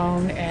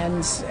microphone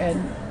and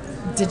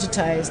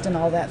digitized and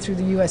all that through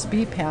the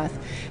USB path.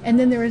 And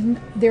then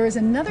there is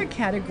another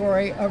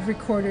category of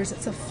recorders.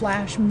 It's a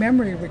flash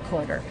memory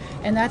recorder,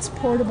 and that's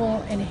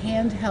portable and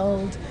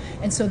handheld.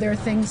 And so there are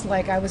things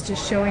like I was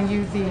just showing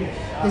you the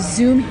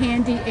Zoom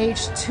Handy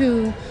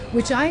H2,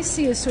 which I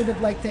see as sort of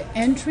like the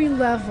entry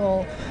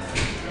level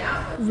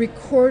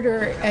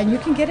recorder, and you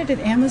can get it at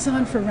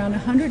Amazon for around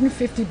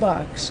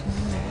 $150.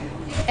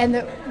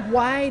 And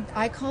why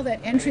I call that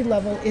entry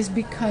level is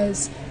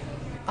because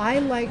I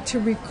like to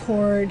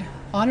record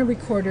on a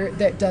recorder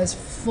that does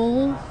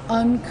full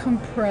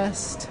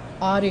uncompressed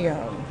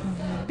audio.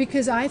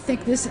 Because I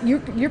think this,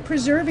 you're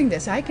preserving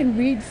this. I can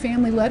read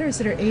family letters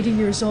that are 80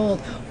 years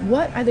old.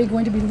 What are they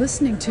going to be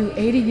listening to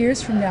 80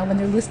 years from now when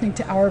they're listening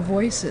to our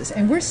voices?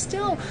 And we're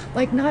still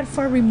like not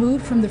far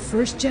removed from the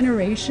first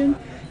generation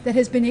that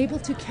has been able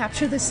to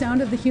capture the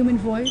sound of the human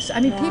voice.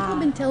 I mean, people have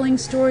been telling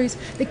stories.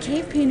 The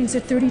cave paintings are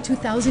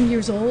 32,000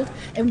 years old,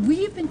 and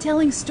we've been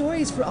telling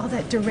stories for all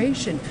that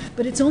duration.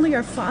 But it's only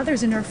our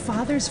fathers and our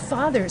fathers'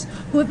 fathers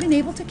who have been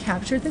able to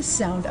capture the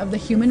sound of the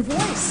human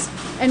voice.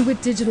 And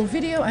with digital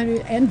video,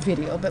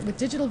 but with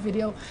digital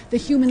video, the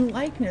human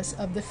likeness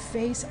of the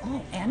face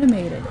all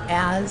animated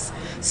as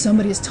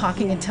somebody is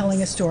talking and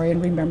telling a story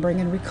and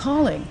remembering and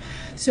recalling.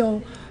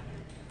 So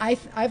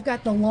I've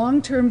got the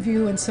long-term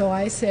view, and so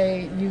I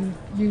say you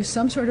use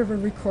some sort of a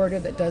recorder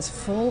that does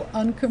full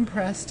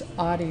uncompressed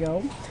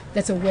audio.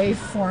 that's a WAV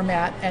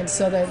format. And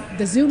so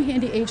the Zoom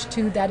Handy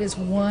H2, that is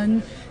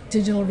one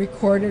digital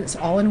recorder. It's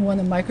all in one.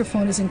 The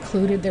microphone is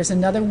included. There's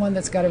another one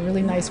that's got a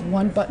really nice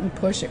one-button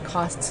push. It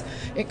costs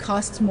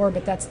more,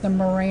 but that's the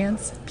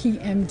Marantz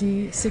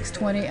PMD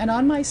 620. And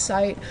on my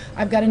site,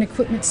 I've got an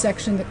equipment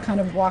section that kind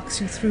of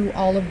walks you through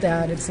all of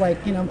that. It's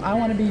like, I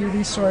want to be your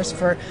resource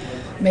for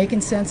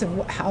making sense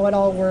of how it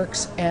all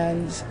works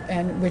and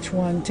which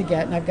one to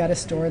get. And I've got a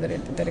store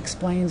that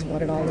explains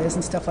what it all is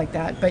and stuff like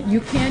that. But you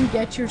can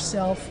get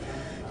yourself,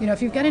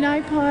 if you've got an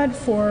iPod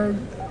for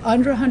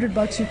under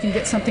 $100, you can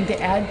get something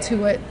to add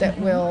to it that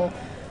will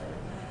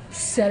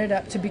set it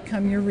up to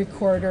become your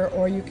recorder,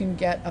 or you can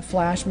get a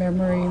flash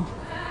memory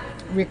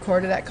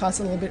recorder that costs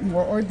a little bit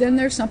more, or then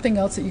there's something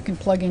else that you can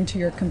plug into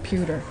your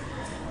computer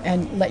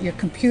and let your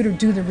computer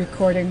do the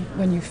recording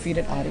when you feed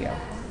it audio.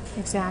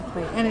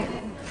 Exactly. And it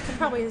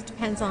probably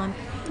depends on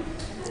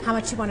how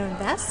much you want to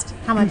invest,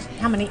 how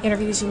many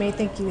interviews you may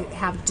think you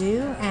have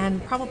due,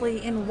 and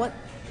probably in what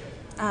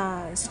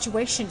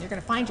situation you're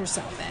going to find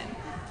yourself in.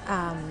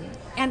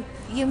 And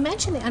you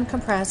mentioned the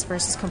uncompressed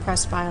versus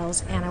compressed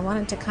files, and I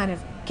wanted to kind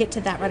of get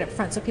to that right up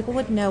front so people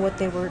would know what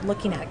they were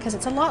looking at, because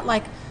it's a lot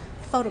like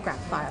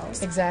photograph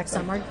files. Exactly.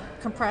 Some are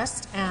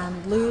compressed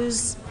and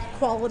lose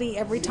quality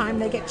every time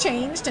they get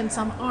changed, and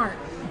some aren't.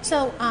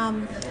 So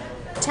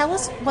tell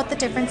us what the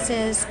difference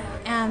is.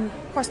 And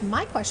of course,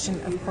 my question,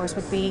 of course,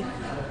 would be,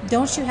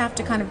 don't you have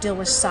to kind of deal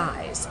with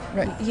size?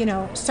 Right.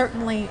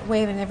 Certainly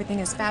WAV and everything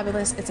is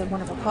fabulous. It's a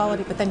wonderful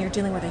quality, but then you're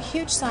dealing with a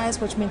huge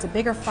size, which means a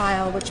bigger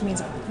file, which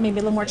means maybe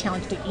a little more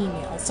challenge to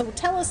email. So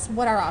tell us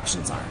what our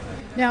options are.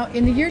 Now,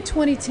 in the year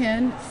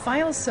 2010,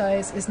 file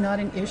size is not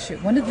an issue.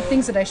 One of the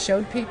things that I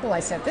showed people, I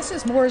said, this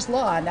is Moore's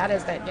Law, and that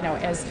is that,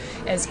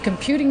 as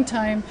computing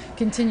time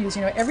continues,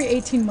 every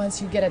 18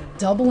 months you get a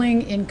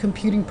doubling in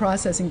computing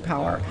processing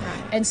power.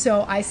 Right. And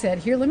so I said,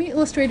 here, let me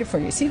illustrate it for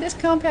you. See this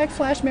compact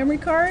flash memory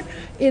card?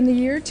 In the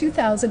year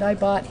 2000, I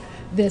bought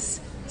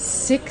this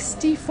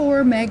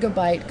 64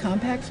 megabyte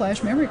compact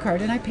flash memory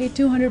card, and I paid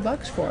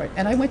 $200 for it.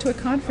 And I went to a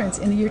conference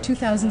in the year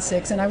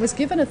 2006, and I was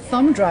given a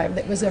thumb drive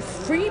that was a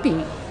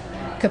freebie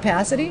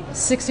capacity,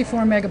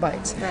 64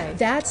 megabytes. Right.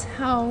 That's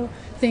how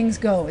things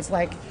go. It's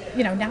like,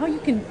 now you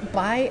can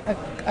buy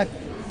a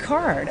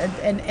card,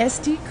 an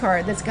SD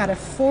card that's got a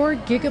 4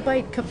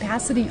 gigabyte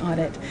capacity on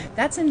it.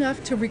 That's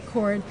enough to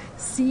record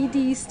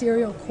CD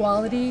stereo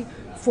quality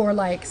for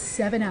like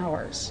 7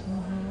 hours.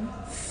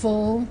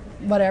 Full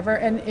whatever.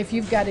 And if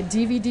you've got a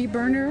DVD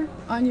burner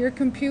on your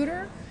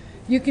computer,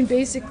 you can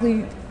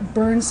basically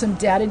burn some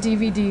data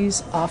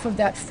DVDs off of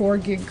that 4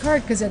 gig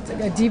card, because a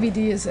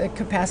DVD is a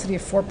capacity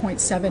of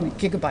 4.7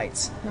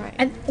 gigabytes. Right.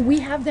 And we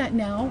have that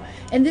now,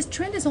 and this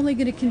trend is only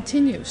going to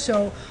continue.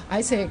 So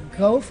I say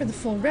go for the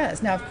full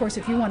res. Now, of course,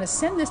 if you want to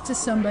send this to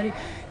somebody,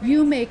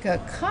 you make a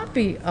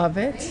copy of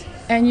it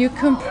and you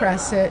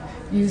compress it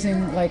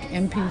using like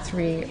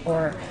MP3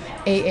 or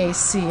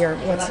AAC, or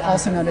what's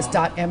also known as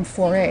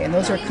 .m4a, and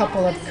those are a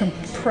couple of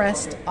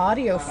compressed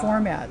audio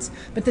formats.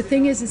 But the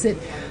thing is that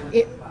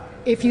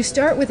if you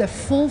start with a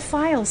full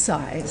file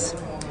size,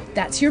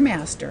 that's your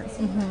master.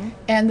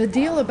 And the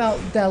deal about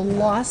the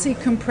lossy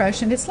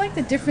compression, it's like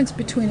the difference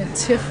between a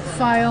TIFF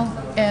file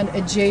and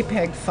a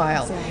JPEG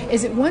file,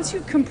 is that once you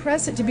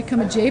compress it to become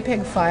a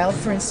JPEG file,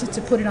 for instance,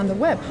 to put it on the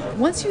web,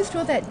 once you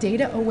throw that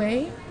data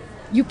away,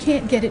 you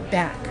can't get it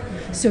back.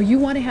 So you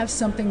want to have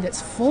something that's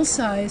full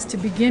size to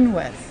begin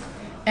with.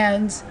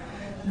 And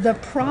the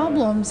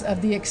problems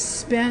of the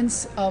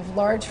expense of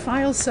large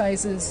file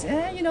sizes,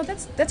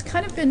 that's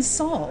kind of been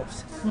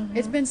solved.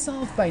 It's been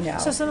solved by now.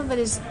 So some of it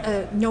is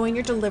knowing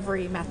your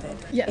delivery method.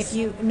 Yes. If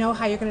you know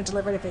how you're going to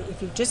deliver it,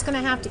 if you're just going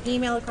to have to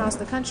email across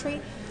the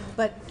country,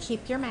 but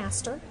keep your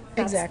master.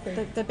 That's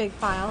exactly. The big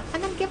file,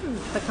 and then give them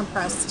the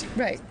compressed.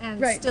 Right.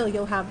 And right. still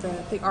you'll have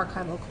the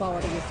archival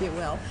quality, if you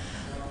will.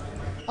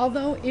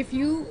 Although if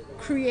you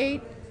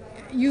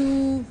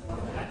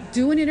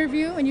do an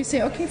interview and you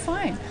say, okay,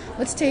 fine,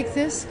 let's take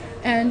this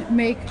and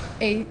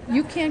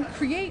you can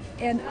create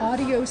an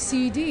audio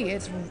CD.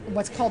 It's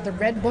what's called the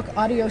Red Book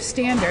Audio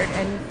Standard,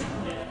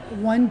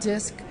 and one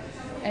disc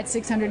at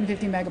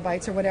 650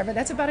 megabytes or whatever,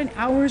 that's about an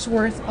hour's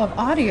worth of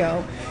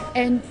audio.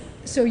 And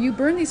so you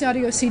burn these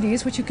audio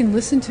CDs, which you can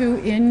listen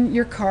to in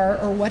your car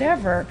or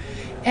whatever.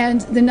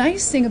 And the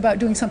nice thing about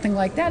doing something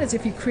like that is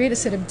if you create a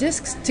set of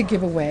discs to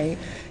give away,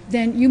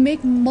 then you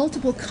make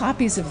multiple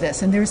copies of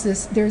this. And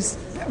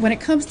when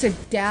it comes to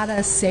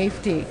data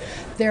safety,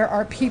 there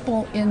are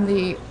people in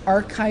the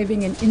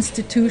archiving and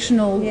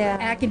institutional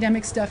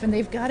academic stuff, and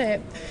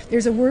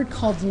there's a word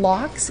called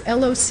LOCKSS,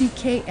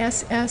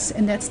 LOCKSS,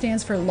 and that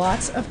stands for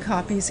lots of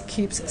copies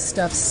keeps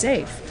stuff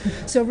safe.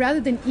 So rather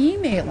than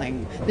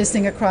emailing this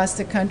thing across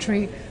the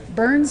country,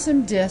 burn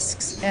some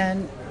discs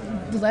and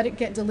let it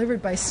get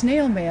delivered by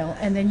snail mail,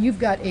 and then you've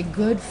got a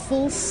good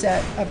full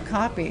set of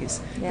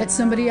copies that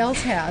somebody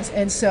else has.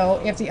 And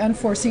so if the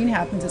unforeseen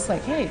happens, it's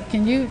like, hey,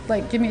 can you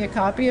give me a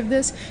copy of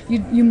this?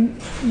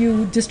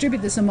 You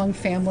distribute this among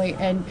family,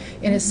 and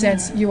in a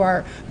sense you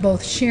are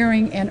both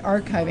sharing and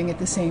archiving at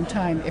the same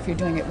time if you're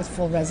doing it with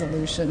full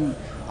resolution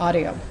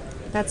audio.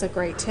 That's a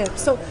great tip.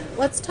 So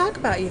let's talk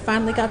about you.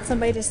 Finally got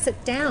somebody to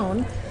sit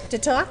down to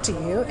talk to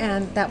you,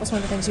 and that was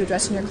one of the things you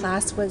addressed in your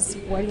class was,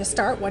 where do you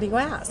start? What do you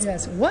ask?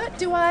 Yes, what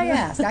do I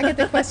ask? I get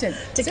the question.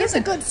 To get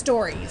the good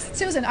stories.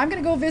 Susan, I'm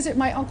going to go visit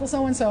my uncle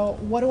so-and-so.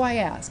 What do I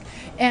ask?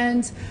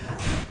 And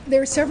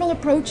there are several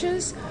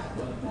approaches.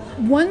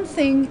 One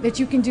thing that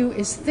you can do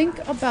is think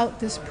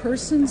about this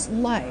person's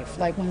life,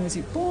 like when was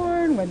he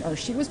born, when or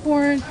she was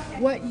born,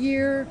 what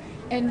year.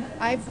 And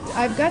I've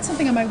got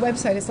something on my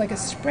website. It's like a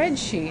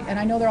spreadsheet, and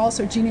I know there are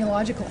also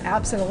genealogical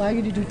apps that allow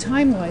you to do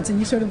timelines, and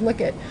you sort of look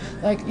at,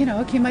 like,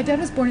 okay, my dad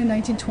was born in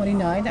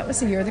 1929. That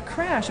was the year of the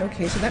crash.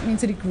 Okay, so that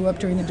means that he grew up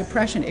during the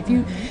Depression. If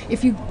you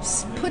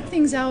put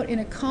things out in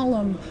a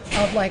column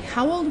of, like,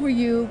 how old were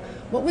you,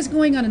 what was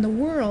going on in the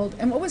world,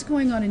 and what was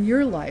going on in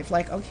your life,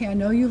 like, okay, I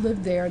know you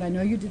lived there, and I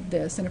know you did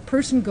this, and a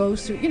person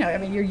goes through,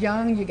 you're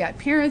young, you got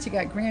parents, you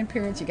got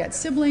grandparents, you got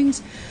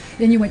siblings,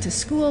 then you went to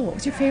school. What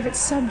was your favorite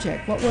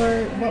subject? What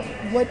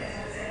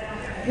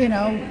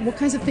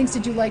kinds of things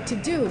did you like to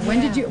do?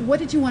 What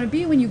did you want to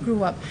be when you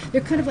grew up?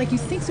 They're kind of like, you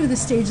think through the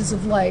stages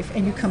of life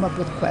and you come up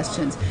with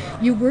questions.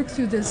 You work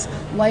through this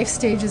life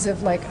stages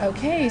of, like,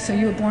 okay, so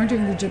you were born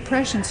during the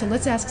Depression, so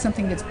let's ask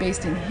something that's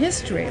based in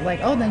history. Like,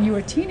 oh, then you were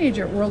a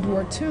teenager at World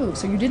War II,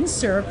 so you didn't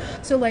serve.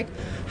 So, like,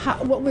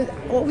 what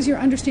was your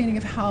understanding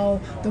of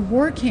how the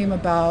war came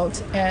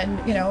about, and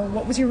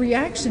what was your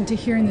reaction to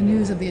hearing the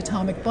news of the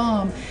atomic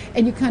bomb?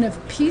 And you kind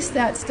of piece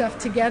that stuff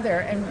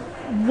together,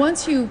 and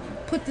once you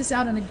put this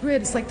out on a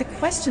grid, it's like the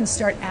questions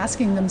start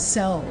asking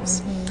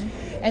themselves.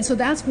 And so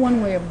that's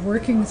one way of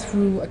working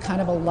through a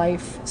kind of a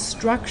life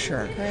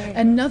structure. Great.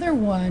 Another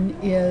one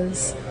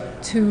is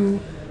to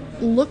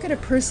look at a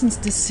person's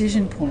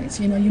decision points.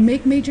 You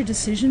make major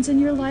decisions in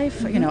your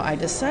life. I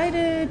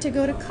decided to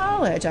go to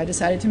college. I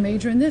decided to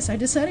major in this. I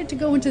decided to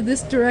go into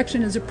this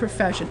direction as a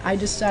profession. I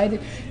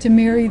decided to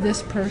marry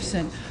this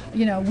person.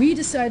 We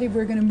decided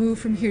we're going to move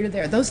from here to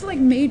there. Those are like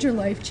major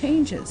life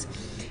changes.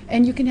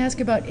 And you can ask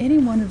about any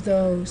one of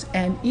those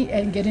and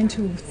get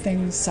into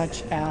things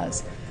such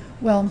as,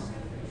 well,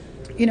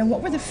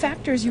 what were the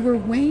factors you were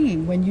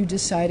weighing when you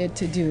decided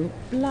to do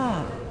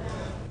blah?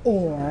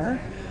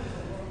 Or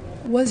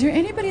was there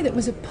anybody that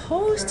was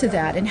opposed to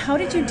that, and how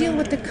did you deal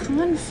with the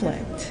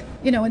conflict?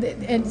 And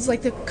it's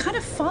like the kind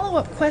of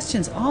follow-up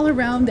questions all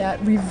around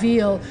that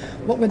reveal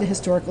what were the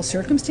historical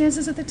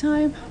circumstances at the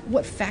time,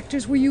 what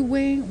factors were you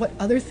weighing, what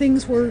other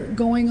things were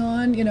going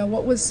on,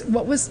 what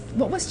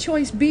was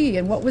choice B,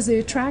 and what was the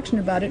attraction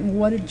about it, and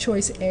what did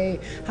choice A,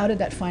 how did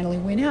that finally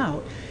win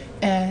out?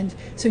 And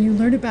so you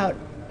learn about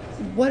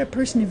what a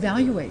person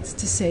evaluates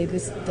to say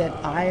that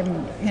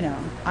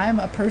I'm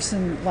a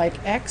person like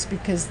X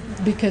because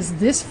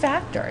this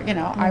factor,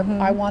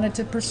 I wanted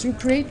to pursue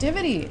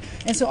creativity,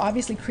 and so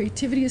obviously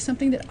creativity is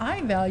something that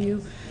I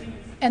value,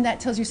 and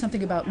that tells you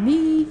something about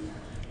me,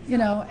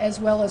 as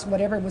well as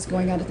whatever was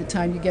going on at the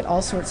time. You get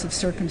all sorts of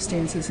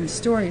circumstances and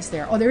stories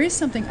there. Oh, there is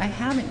something I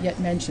haven't yet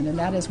mentioned, and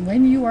that is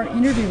when you are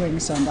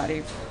interviewing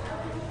somebody,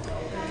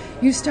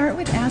 you start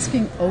with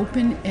asking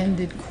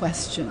open-ended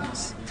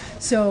questions.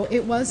 So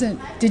it wasn't,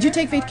 did you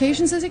take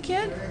vacations as a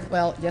kid?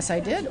 Well, yes,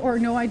 I did, or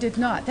no, I did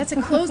not. That's a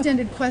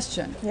closed-ended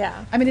question.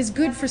 Yeah. I mean, it's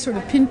good for sort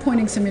of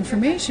pinpointing some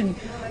information,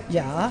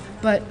 yeah,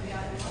 but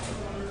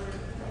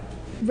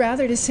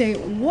rather to say,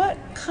 what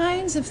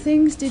kinds of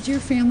things did your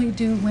family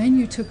do when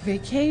you took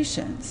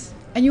vacations?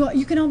 And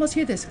you can almost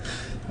hear this,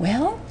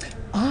 well,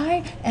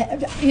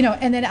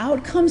 and then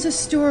out comes a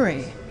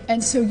story.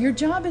 And so your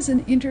job as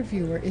an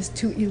interviewer is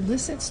to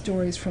elicit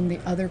stories from the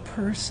other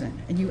person.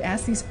 And you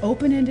ask these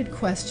open-ended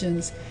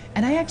questions.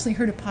 And I actually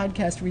heard a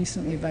podcast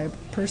recently by a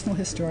personal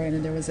historian,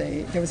 and there was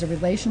a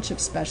relationship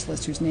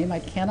specialist whose name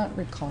I cannot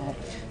recall.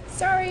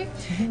 Sorry.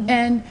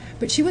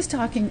 But she was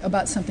talking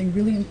about something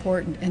really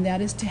important, and that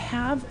is to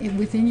have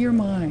within your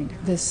mind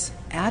this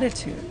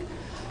attitude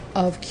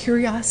of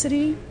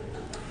curiosity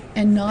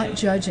and not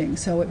judging.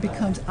 So it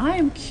becomes, I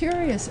am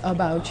curious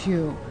about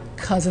you,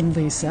 Cousin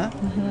Lisa,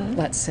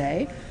 let's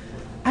say.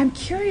 I'm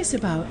curious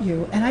about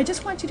you, and I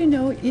just want you to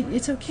know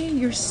it's okay,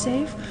 you're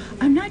safe.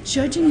 I'm not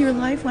judging your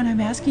life when I'm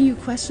asking you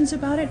questions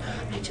about it.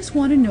 I just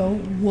want to know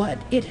what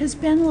it has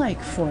been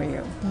like for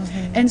you.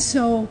 And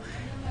so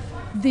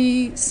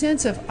the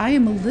sense of I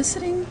am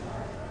eliciting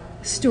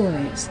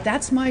stories,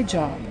 that's my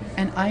job,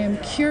 and I am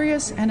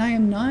curious and I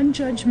am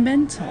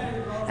non-judgmental,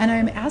 and I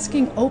am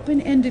asking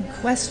open-ended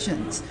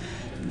questions.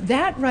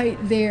 That right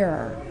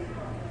there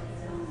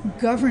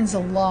governs a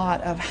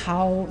lot of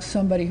how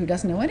somebody who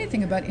doesn't know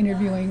anything about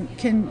interviewing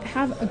can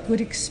have a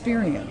good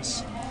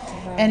experience.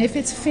 Right. And if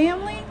it's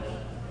family,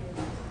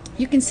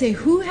 you can say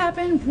who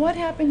happened, what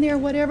happened there,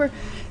 whatever.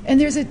 And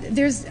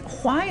there's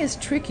why is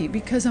tricky,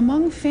 because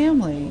among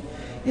family,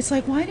 it's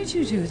like, why did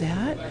you do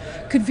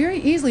that? Could very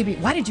easily be,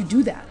 why did you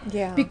do that?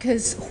 Yeah.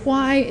 Because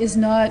why is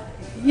not,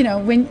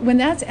 when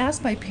that's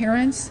asked by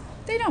parents,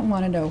 they don't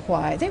want to know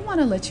why. They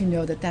want to let you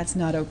know that that's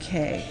not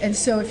okay. And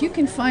so if you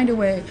can find a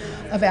way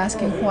of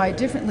asking why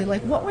differently,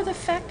 like what were the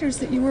factors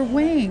that you were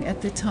weighing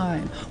at the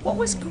time? What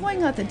was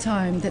going on at the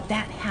time that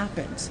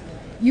happened?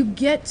 You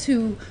get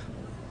to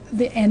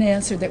an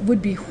answer that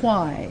would be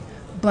why,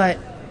 but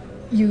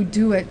you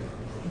do it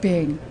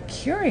being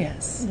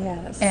curious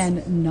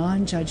and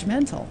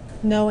non-judgmental.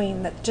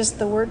 Knowing that just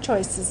the word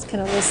choices can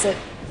elicit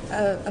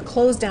a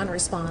closed down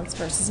response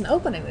versus an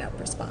opening up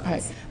response.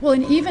 Right. Well,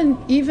 and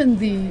even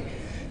the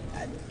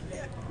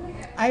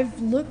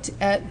I've looked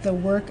at the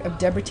work of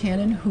Deborah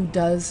Tannen,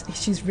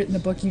 she's written the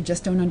book You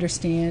Just Don't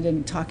Understand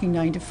and Talking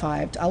 9 to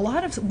 5. A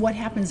lot of what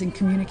happens in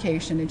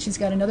communication, and she's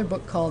got another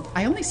book called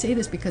I Only Say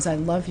This Because I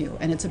Love You,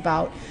 and it's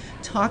about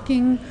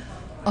talking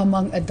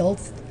among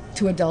adults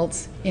to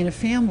adults in a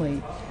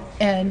family.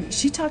 And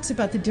she talks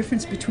about the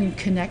difference between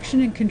connection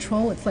and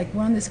control. It's like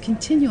we're on this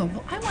continuum.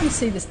 Well, I want to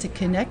say this to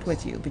connect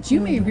with you, but you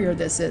may hear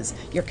this as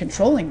you're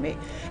controlling me.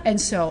 And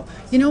so,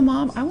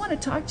 Mom, I want to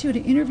talk to you to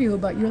interview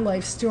about your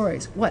life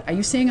stories. What, are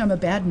you saying I'm a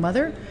bad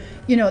mother?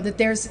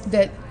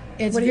 That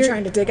it's what are you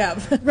trying to dig up?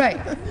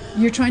 Right.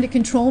 You're trying to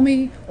control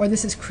me, or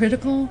this is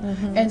critical.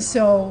 And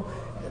so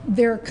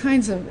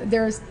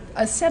there's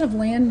a set of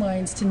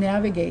landmines to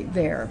navigate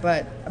there,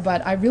 but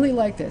I really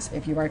like this.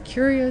 If you are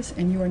curious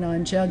and you are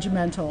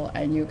non-judgmental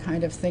and you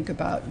kind of think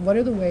about what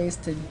are the ways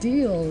to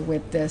deal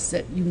with this,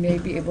 that you may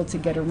be able to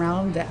get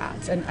around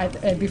that.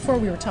 And before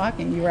we were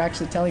talking, you were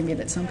actually telling me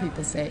that some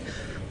people say,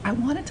 I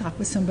want to talk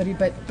with somebody,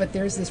 but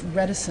there's this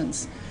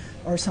reticence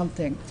or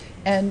something.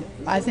 And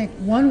I think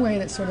one way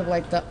that's sort of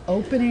like the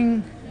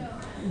opening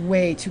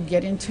way to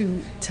get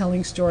into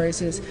telling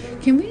stories is,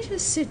 can we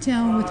just sit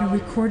down with a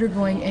recorder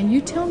going and you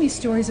tell me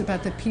stories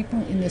about the people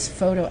in this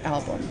photo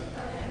album?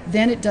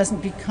 Then it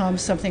doesn't become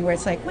something where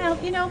it's like, well,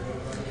 my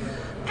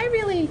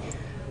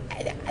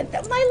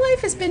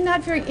life has been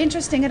not very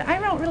interesting and I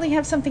don't really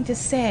have something to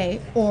say,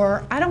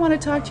 or I don't want to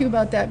talk to you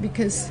about that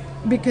because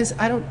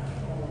I don't,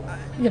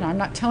 I'm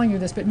not telling you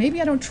this, but maybe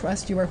I don't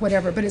trust you or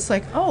whatever. But it's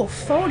like, oh,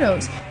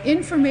 photos,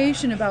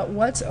 information about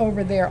what's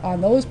over there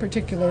on those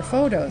particular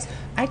photos.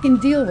 I can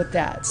deal with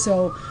that.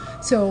 So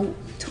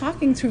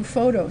talking through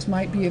photos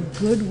might be a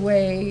good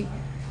way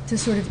to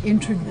sort of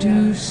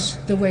introduce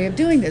the way of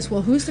doing this.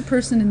 Well, who's the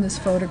person in this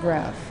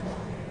photograph?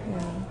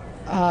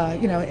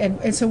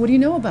 And so what do you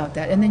know about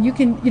that? And then you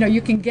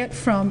can get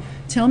from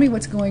tell me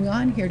what's going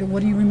on here to what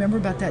do you remember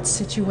about that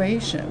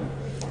situation?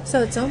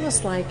 So it's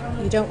almost like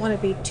you don't want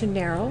to be too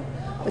narrow,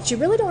 but you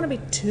really don't want to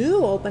be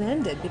too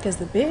open-ended, because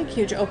the big,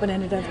 huge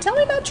open-ended of tell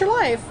me about your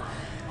life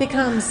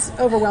becomes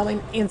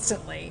overwhelming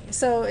instantly.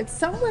 So it's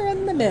somewhere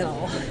in the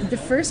middle. The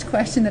first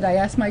question that I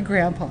asked my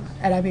grandpa,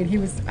 and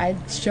I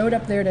showed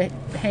up there to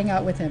hang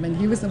out with him, and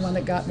he was the one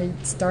that got me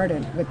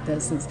started with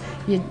this.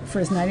 For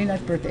his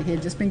 99th birthday, he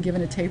had just been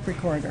given a tape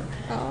recorder.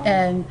 Oh.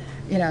 And,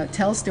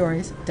 tell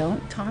stories.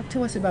 Don't talk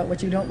to us about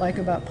what you don't like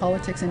about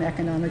politics and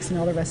economics and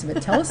all the rest of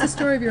it. Tell us the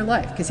story of your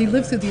life, because he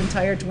lived through the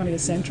entire 20th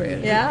century.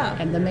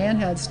 And the man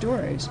had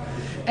stories.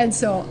 And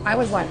so I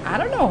was like, I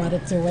don't know what to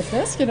do with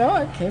this,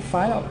 Okay,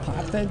 fine, I'll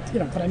pop it,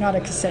 but I know how a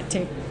cassette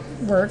tape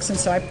works, and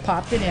so I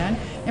popped it in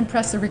and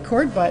pressed the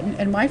record button.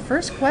 And my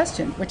first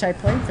question, which I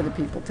played for the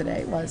people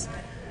today, was,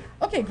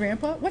 okay,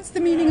 Grandpa, what's the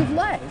meaning of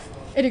life?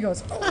 And he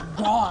goes, oh,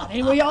 God.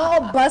 And we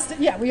all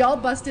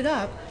busted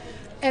up.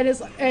 And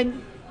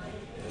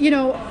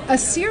a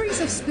series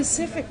of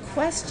specific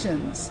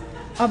questions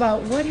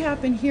about what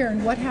happened here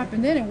and what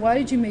happened then and why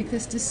did you make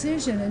this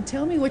decision, and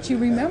tell me what you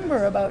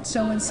remember about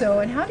so-and-so,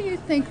 and how do you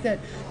think that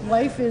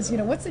life is,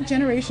 what's the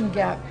generation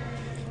gap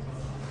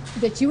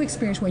that you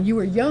experienced when you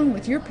were young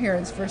with your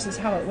parents versus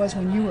how it was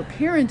when you were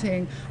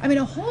parenting. I mean,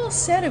 a whole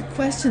set of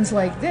questions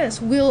like this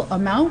will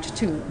amount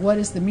to what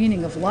is the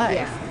meaning of life.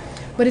 Yeah.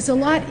 But it's a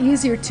lot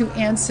easier to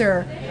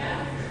answer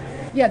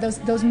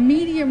those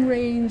medium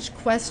range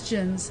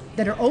questions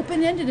that are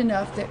open-ended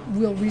enough that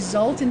will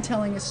result in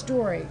telling a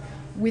story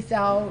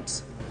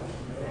without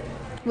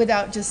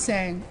just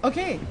saying,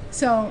 okay,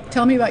 so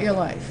tell me about your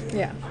life.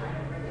 Yeah.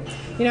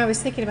 I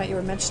was thinking about, you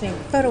were mentioning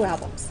photo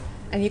albums,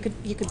 and you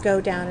could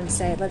go down and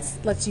say,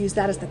 let's use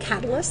that as the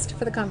catalyst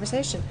for the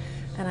conversation.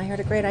 And I heard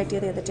a great idea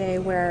the other day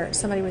where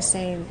somebody was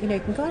saying, you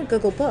can go on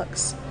Google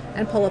Books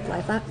and pull up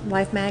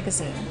Life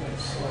magazine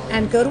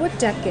and go to a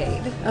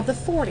decade of the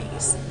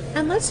 40s,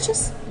 and let's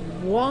just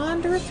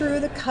wander through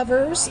the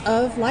covers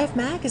of Life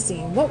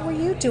magazine. What were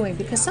you doing?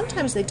 Because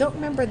sometimes they don't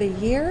remember the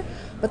year,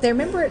 but they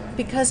remember it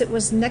because it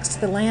was next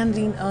to the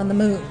landing on the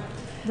moon.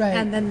 Right.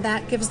 And then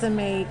that gives them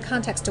a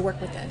context to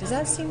work with it. Does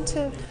that seem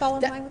to fall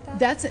in line with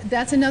that?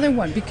 That's another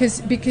one,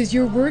 because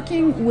you're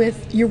working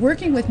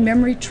with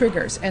memory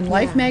triggers, and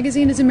Life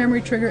magazine is a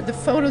memory trigger. The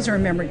photos are a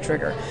memory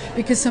trigger,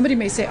 because somebody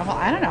may say, "Oh,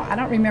 I don't know, I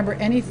don't remember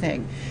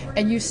anything,"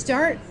 and you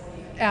start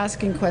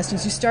asking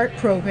questions, you start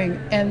probing,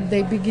 and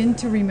they begin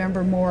to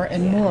remember more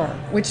and more.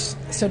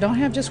 So don't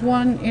have just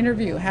one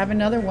interview, have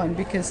another one,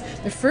 because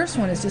the first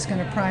one is just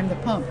going to prime the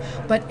pump.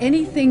 But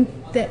anything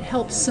that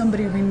helps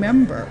somebody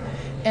remember.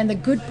 And the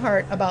good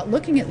part about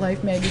looking at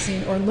Life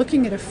magazine or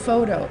looking at a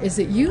photo is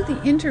that you,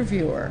 the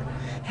interviewer,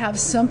 have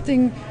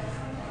something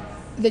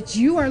that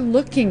you are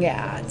looking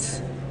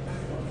at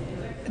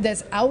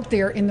that's out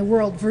there in the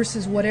world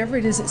versus whatever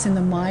it is that's in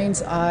the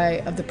mind's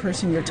eye of the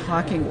person you're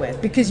talking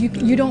with. Because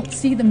you don't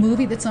see the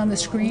movie that's on the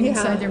screen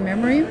inside their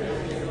memory.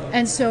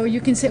 And so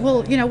you can say,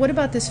 well, what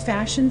about this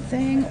fashion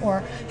thing?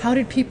 Or how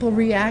did people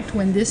react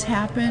when this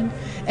happened?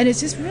 And it's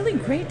just really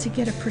great to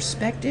get a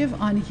perspective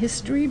on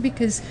history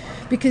because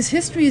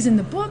history is in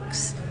the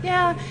books.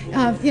 Yeah,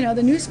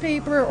 the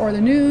newspaper or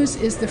the news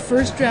is the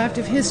first draft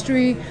of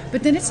history,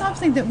 but then it's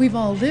something that we've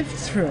all lived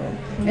through.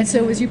 Mm-hmm. And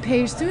so as you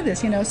page through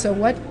this, so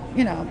what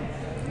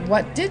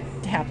did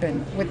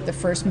happen with the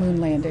first moon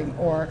landing,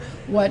 or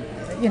what,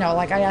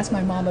 like I asked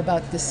my mom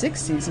about the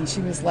 60s, and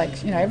she was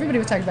like, everybody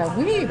was talking about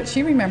but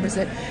she remembers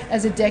it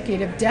as a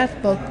decade of death,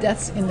 both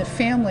deaths in the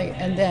family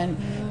and then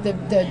the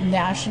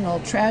national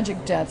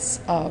tragic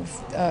deaths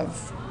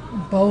of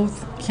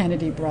both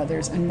Kennedy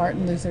brothers and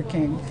Martin Luther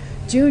King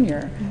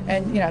Jr.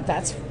 And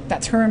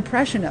that's her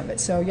impression of it.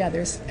 So yeah,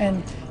 there's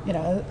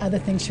other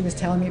things she was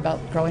telling me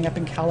about growing up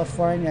in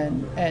California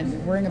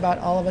and worrying about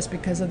all of us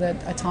because of the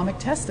atomic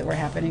tests that were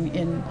happening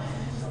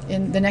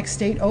in the next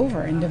state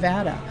over, in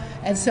Nevada.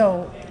 And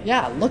so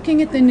yeah,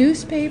 looking at the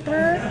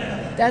newspaper,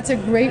 that's a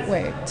great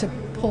way to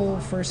pull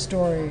for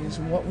stories.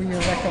 What were your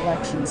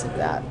recollections of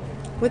that?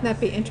 Wouldn't that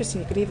be interesting?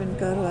 You could even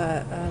go to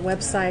a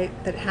website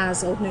that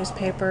has old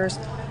newspapers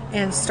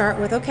and start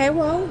with, okay,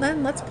 well,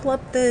 then let's pull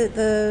up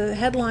the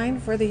headline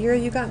for the year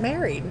you got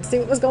married and see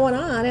what was going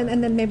on,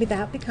 and then maybe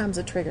that becomes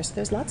a trigger. So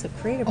there's lots of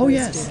creative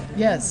ways to do it.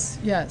 Yes.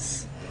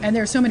 And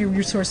there are so many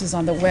resources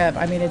on the web.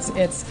 I mean,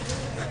 it's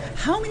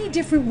how many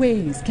different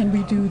ways can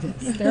we do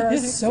this? There are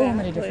so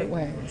many different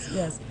ways,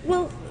 yes.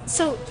 Well,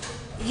 so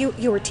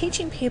you were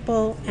teaching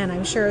people, and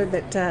I'm sure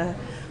that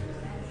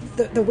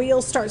the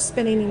wheels start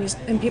spinning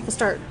and people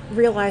start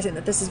realizing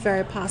that this is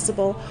very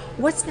possible.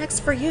 What's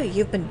next for you?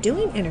 You've been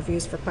doing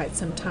interviews for quite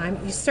some time.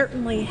 You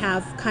certainly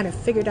have kind of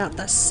figured out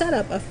the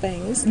setup of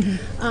things.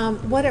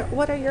 Mm-hmm.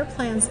 What are your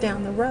plans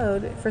down the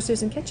road for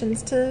Susan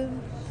Kitchens to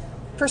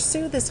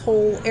pursue this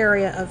whole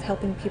area of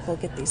helping people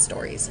get these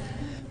stories?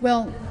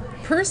 Well,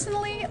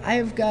 personally,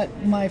 I've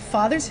got my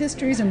father's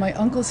histories and my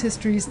uncle's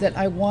histories that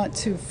I want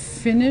to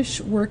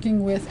finish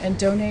working with and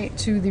donate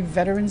to the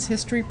Veterans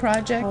History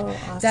Project. Oh,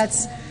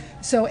 awesome.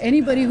 So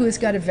anybody who has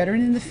got a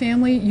veteran in the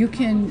family, you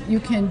can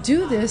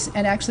do this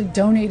and actually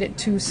donate it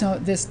to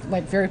this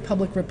like very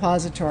public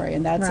repository,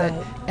 and that's at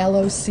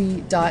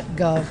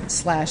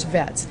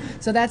loc.gov/vets.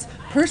 So that's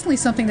personally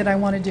something that I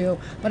want to do.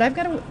 But I've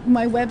got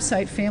my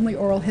website, Family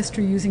Oral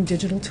History Using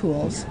Digital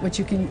Tools, which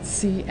you can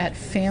see at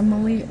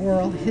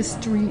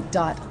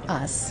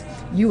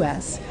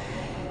familyoralhistory.us.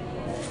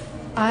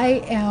 I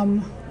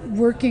am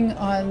working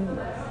on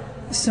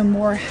some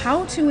more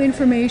how-to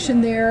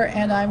information there,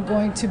 and I'm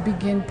going to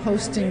begin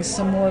posting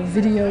some more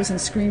videos and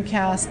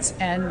screencasts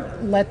and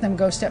let them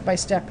go step by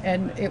step,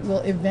 and it will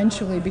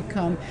eventually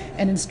become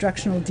an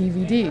instructional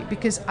DVD,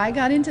 because I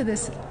got into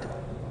this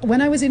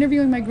when I was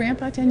interviewing my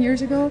grandpa 10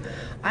 years ago.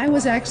 I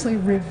was actually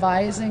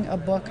revising a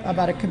book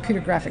about a computer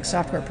graphic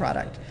software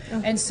product.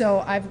 Okay. And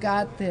so I've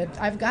got the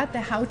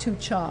how-to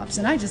chops,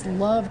 and I just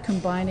love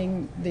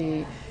combining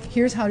the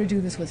here's how to do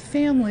this with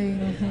family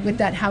with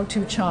that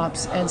how-to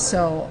chops. And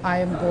so I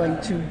am going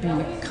to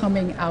be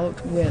coming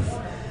out with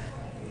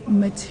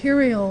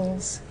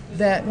materials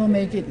that will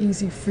make it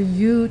easy for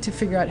you to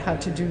figure out how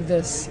to do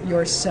this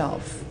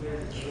yourself.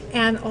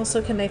 And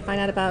also, can they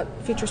find out about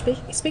future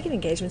speaking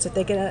engagements if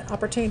they get an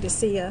opportunity to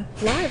see you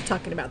live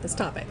talking about this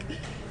topic?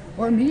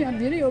 Or me on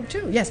video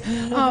too, yes.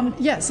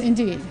 Yes,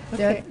 indeed.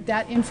 Okay.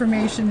 That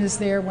information is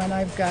there when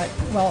I've got,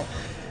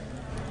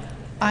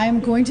 I'm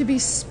going to be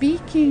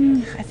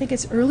speaking, I think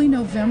it's early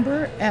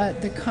November,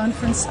 at the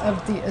conference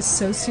of the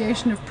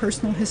Association of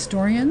Personal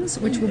Historians,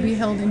 which will be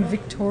held in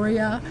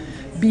Victoria,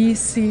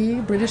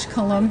 BC, British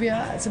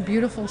Columbia. It's a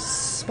beautiful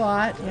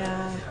spot.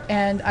 Yeah.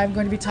 And I'm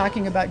going to be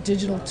talking about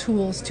digital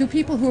tools to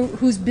people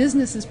whose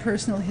business is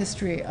personal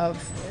history,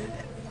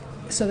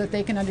 so that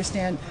they can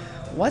understand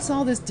what's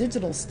all this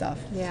digital stuff.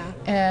 Yeah.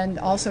 And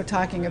also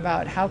talking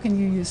about how can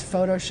you use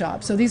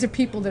Photoshop. So these are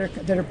people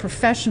that are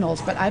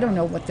professionals, but I don't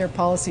know what their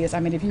policy is. I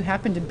mean, if you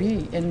happen to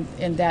be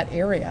in that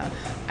area,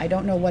 I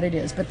don't know what it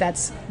is, but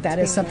that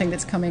is something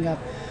that's coming up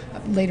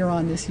later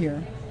on this year.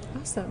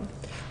 Awesome.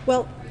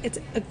 Well, it's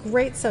a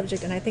great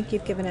subject, and I think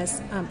you've given us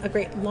a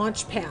great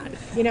launch pad.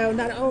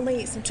 Not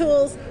only some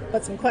tools,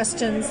 but some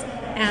questions.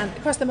 And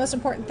of course, the most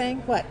important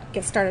thing,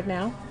 get started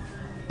now?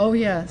 Oh,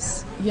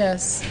 yes.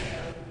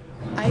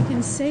 I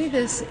can say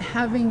this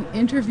having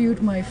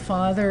interviewed my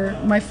father.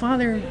 My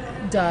father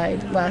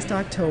died last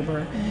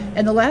October,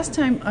 and the last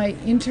time I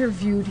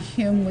interviewed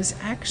him was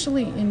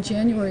actually in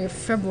January or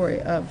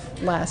February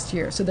of last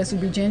year. So this would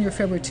be January,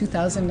 February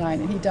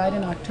 2009, and he died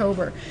in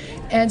October.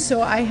 And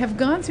so I have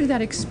gone through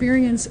that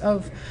experience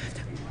of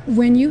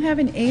when you have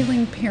an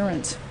ailing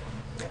parent,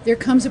 there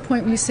comes a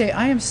point where you say,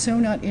 I am so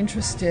not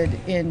interested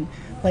in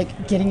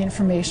getting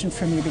information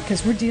from you,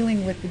 because we're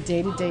dealing with the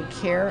day-to-day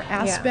care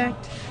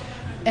aspect. Yeah.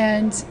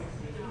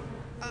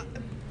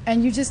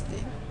 And you just,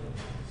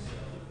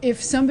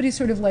 if somebody's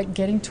sort of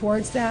getting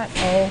towards that,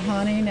 oh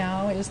honey,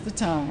 now is the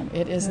time.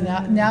 It is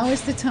now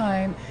is the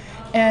time.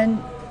 And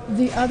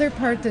the other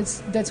part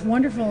that's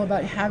wonderful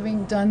about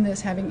having done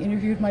this, having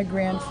interviewed my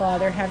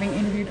grandfather, having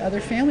interviewed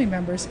other family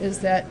members, is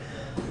that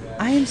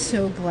I am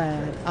so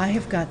glad I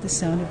have got the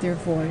sound of their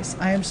voice.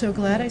 I am so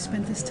glad I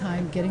spent this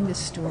time getting the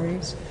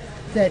stories,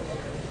 that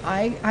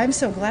I'm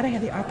so glad I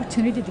had the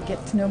opportunity to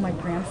get to know my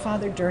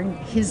grandfather during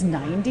his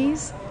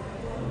 90s,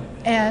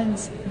 and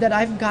that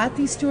I've got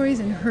these stories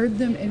and heard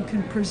them and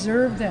can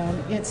preserve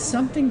them. It's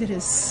something that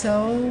is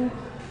so...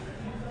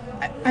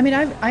 I mean,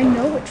 I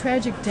know what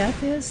tragic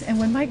death is, and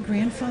when my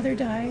grandfather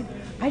died,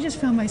 I just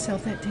found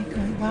myself that day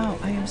going, wow,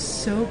 I am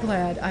so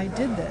glad I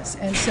did this.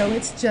 And so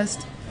it's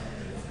just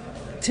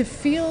to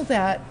feel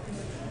that,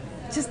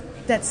 just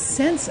that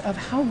sense of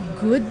how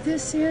good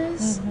this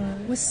is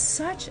was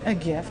such a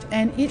gift,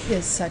 and it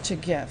is such a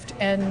gift.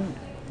 And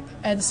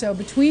so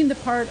between the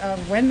part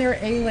of when they're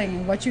ailing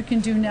and what you can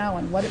do now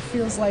and what it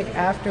feels like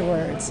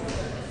afterwards,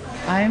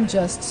 I'm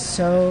just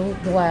so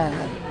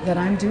glad that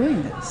I'm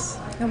doing this.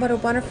 And what a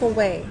wonderful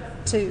way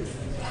to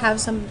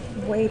have some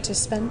way to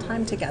spend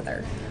time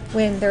together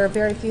when there are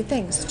very few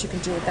things that you can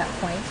do at that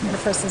point in a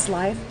person's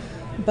life.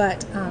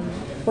 But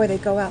where they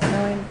go out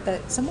knowing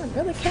that someone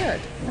really cared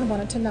and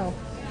wanted to know.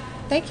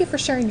 Thank you for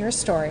sharing your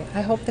story.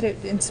 I hope that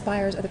it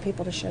inspires other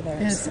people to share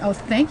theirs. Yes. Oh,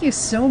 thank you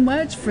so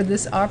much for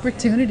this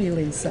opportunity,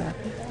 Lisa.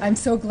 I'm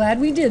so glad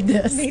we did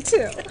this. Me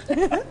too.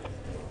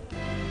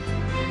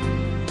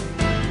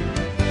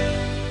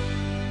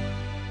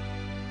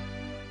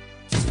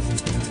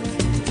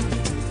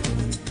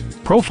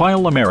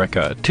 Profile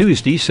America,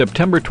 Tuesday,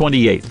 September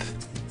 28th.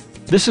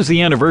 This is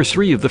the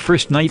anniversary of the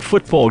first night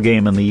football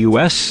game in the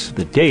U.S.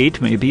 The date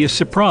may be a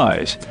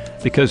surprise,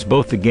 because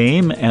both the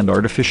game and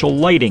artificial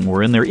lighting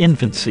were in their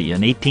infancy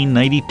in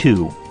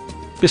 1892.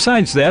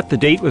 Besides that, the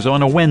date was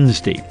on a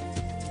Wednesday.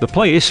 The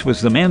place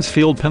was the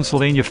Mansfield,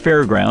 Pennsylvania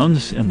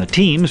Fairgrounds, and the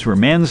teams were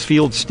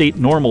Mansfield State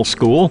Normal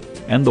School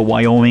and the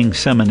Wyoming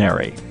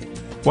Seminary.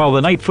 While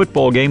the night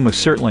football game was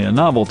certainly a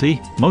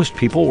novelty, most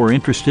people were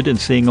interested in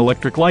seeing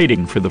electric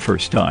lighting for the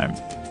first time.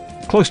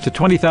 Close to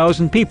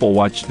 20,000 people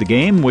watched the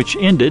game, which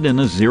ended in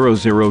a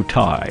 0-0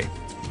 tie.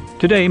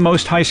 Today,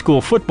 most high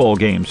school football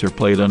games are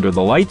played under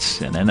the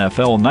lights, and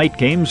NFL night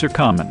games are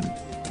common.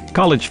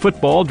 College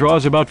football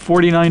draws about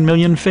 49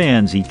 million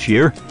fans each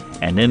year,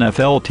 and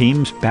NFL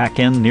teams back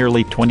in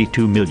nearly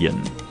 22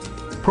 million.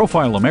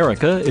 Profile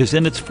America is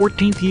in its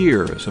 14th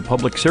year as a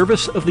public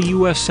service of the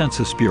U.S.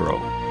 Census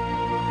Bureau.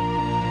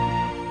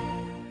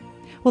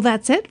 Well,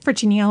 that's it for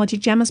Genealogy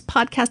Gems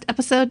podcast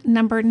episode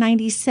number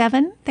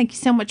 97. Thank you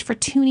so much for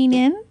tuning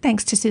in.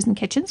 Thanks to Susan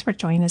Kitchens for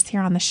joining us here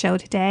on the show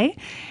today.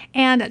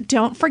 And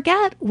don't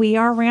forget, we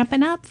are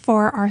ramping up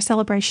for our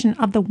celebration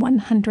of the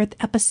 100th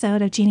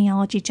episode of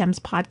Genealogy Gems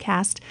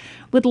podcast.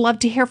 Would love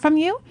to hear from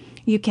you.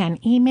 You can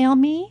email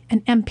me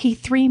an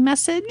MP3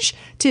 message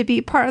to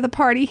be part of the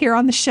party here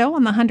on the show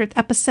on the 100th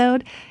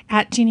episode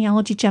at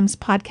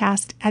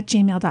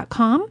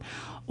genealogygemspodcast@gmail.com.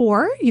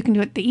 Or you can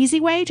do it the easy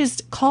way.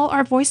 Just call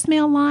our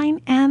voicemail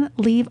line and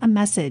leave a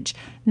message.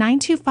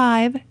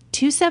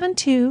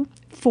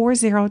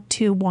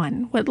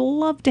 925-272-4021. Would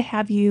love to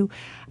have you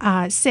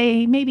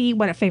say maybe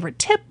what a favorite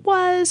tip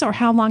was, or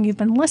how long you've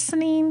been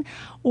listening,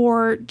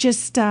 or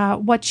just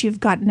what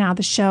you've gotten out of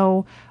the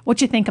show,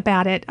 what you think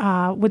about it.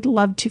 Would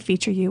love to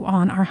feature you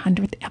on our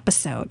 100th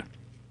episode.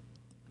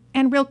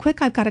 And real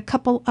quick, I've got a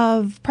couple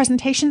of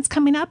presentations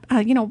coming up.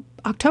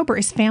 October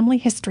is Family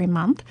History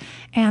Month,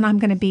 and I'm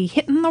going to be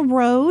hitting the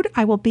road.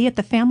 I will be at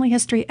the Family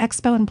History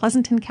Expo in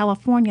Pleasanton,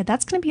 California.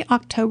 That's going to be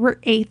October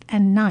 8th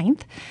and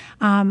 9th.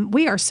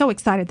 We are so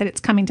excited that it's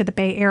coming to the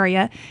Bay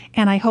Area,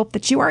 and I hope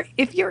that you are,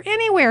 if you're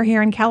anywhere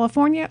here in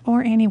California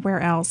or anywhere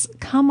else,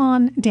 come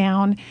on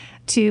down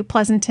to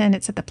Pleasanton.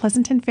 It's at the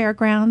Pleasanton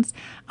Fairgrounds.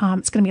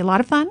 It's going to be a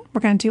lot of fun.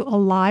 We're going to do a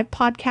live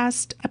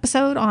podcast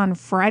episode on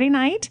Friday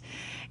night.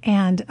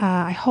 And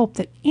I hope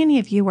that any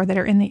of you that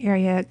are in the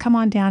area, come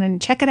on down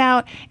and check it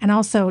out, and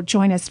also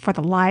join us for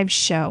the live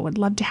show. Would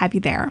love to have you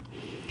there.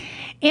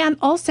 And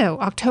also,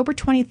 October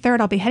 23rd,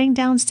 I'll be heading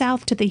down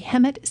south to the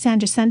Hemet San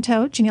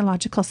Jacinto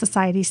Genealogical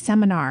Society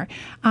seminar.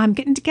 I'm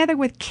getting together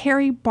with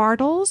Kerry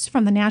Bartles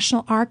from the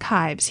National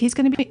Archives. He's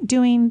going to be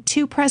doing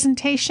 2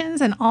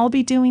 presentations, and I'll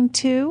be doing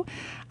 2.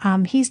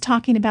 He's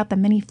talking about the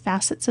many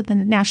facets of the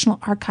National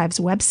Archives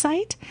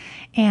website.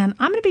 And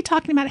I'm going to be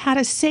talking about how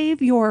to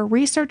save your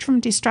research from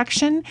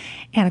destruction,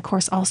 and of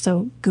course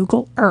also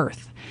Google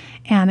Earth.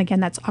 And again,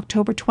 that's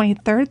October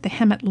 23rd at the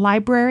Hemet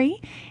Library.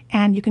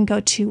 And you can go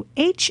to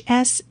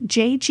hsjgs.org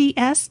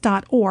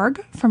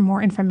for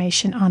more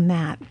information on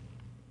that.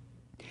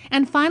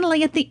 And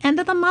finally, at the end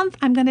of the month,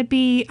 I'm going to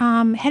be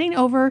heading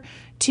over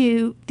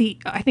to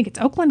I think it's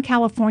Oakland,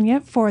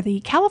 California, for the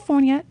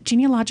California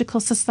Genealogical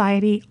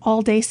Society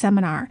all-day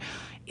seminar.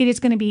 It is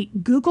going to be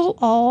Google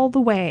all the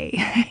way.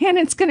 And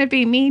it's going to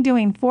be me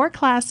doing 4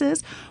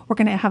 classes. We're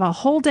going to have a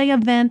whole day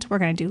event. We're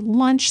going to do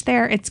lunch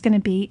there. It's going to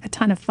be a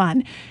ton of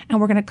fun. And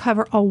we're going to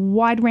cover a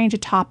wide range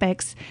of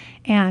topics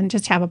and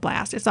just have a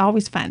blast. It's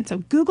always fun.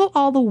 So Google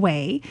all the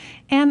way.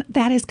 And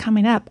that is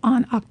coming up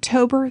on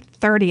October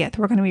 30th.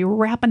 We're going to be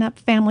wrapping up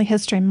Family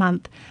History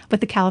Month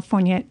with the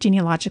California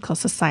Genealogical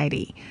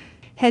Society.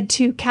 Head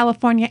to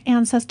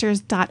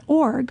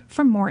californiaancestors.org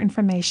for more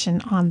information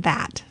on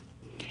that.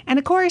 And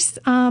of course,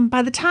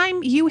 by the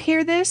time you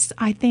hear this,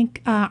 I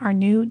think our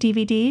new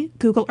DVD,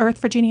 Google Earth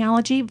for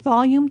Genealogy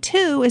Volume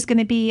II, is going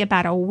to be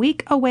about a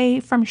week away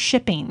from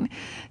shipping.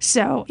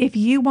 So if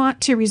you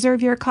want to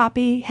reserve your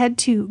copy, head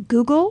to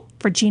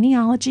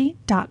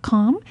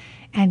googleforgenealogy.com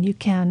and you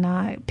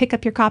can pick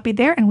up your copy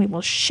there, and we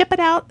will ship it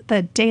out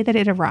the day that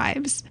it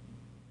arrives.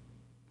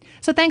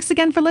 So thanks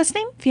again for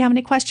listening. If you have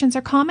any questions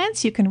or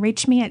comments, you can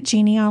reach me at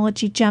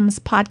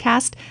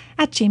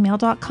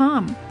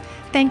genealogygemspodcast@gmail.com.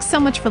 Thanks so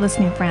much for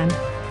listening, friend.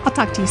 I'll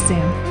talk to you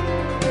soon.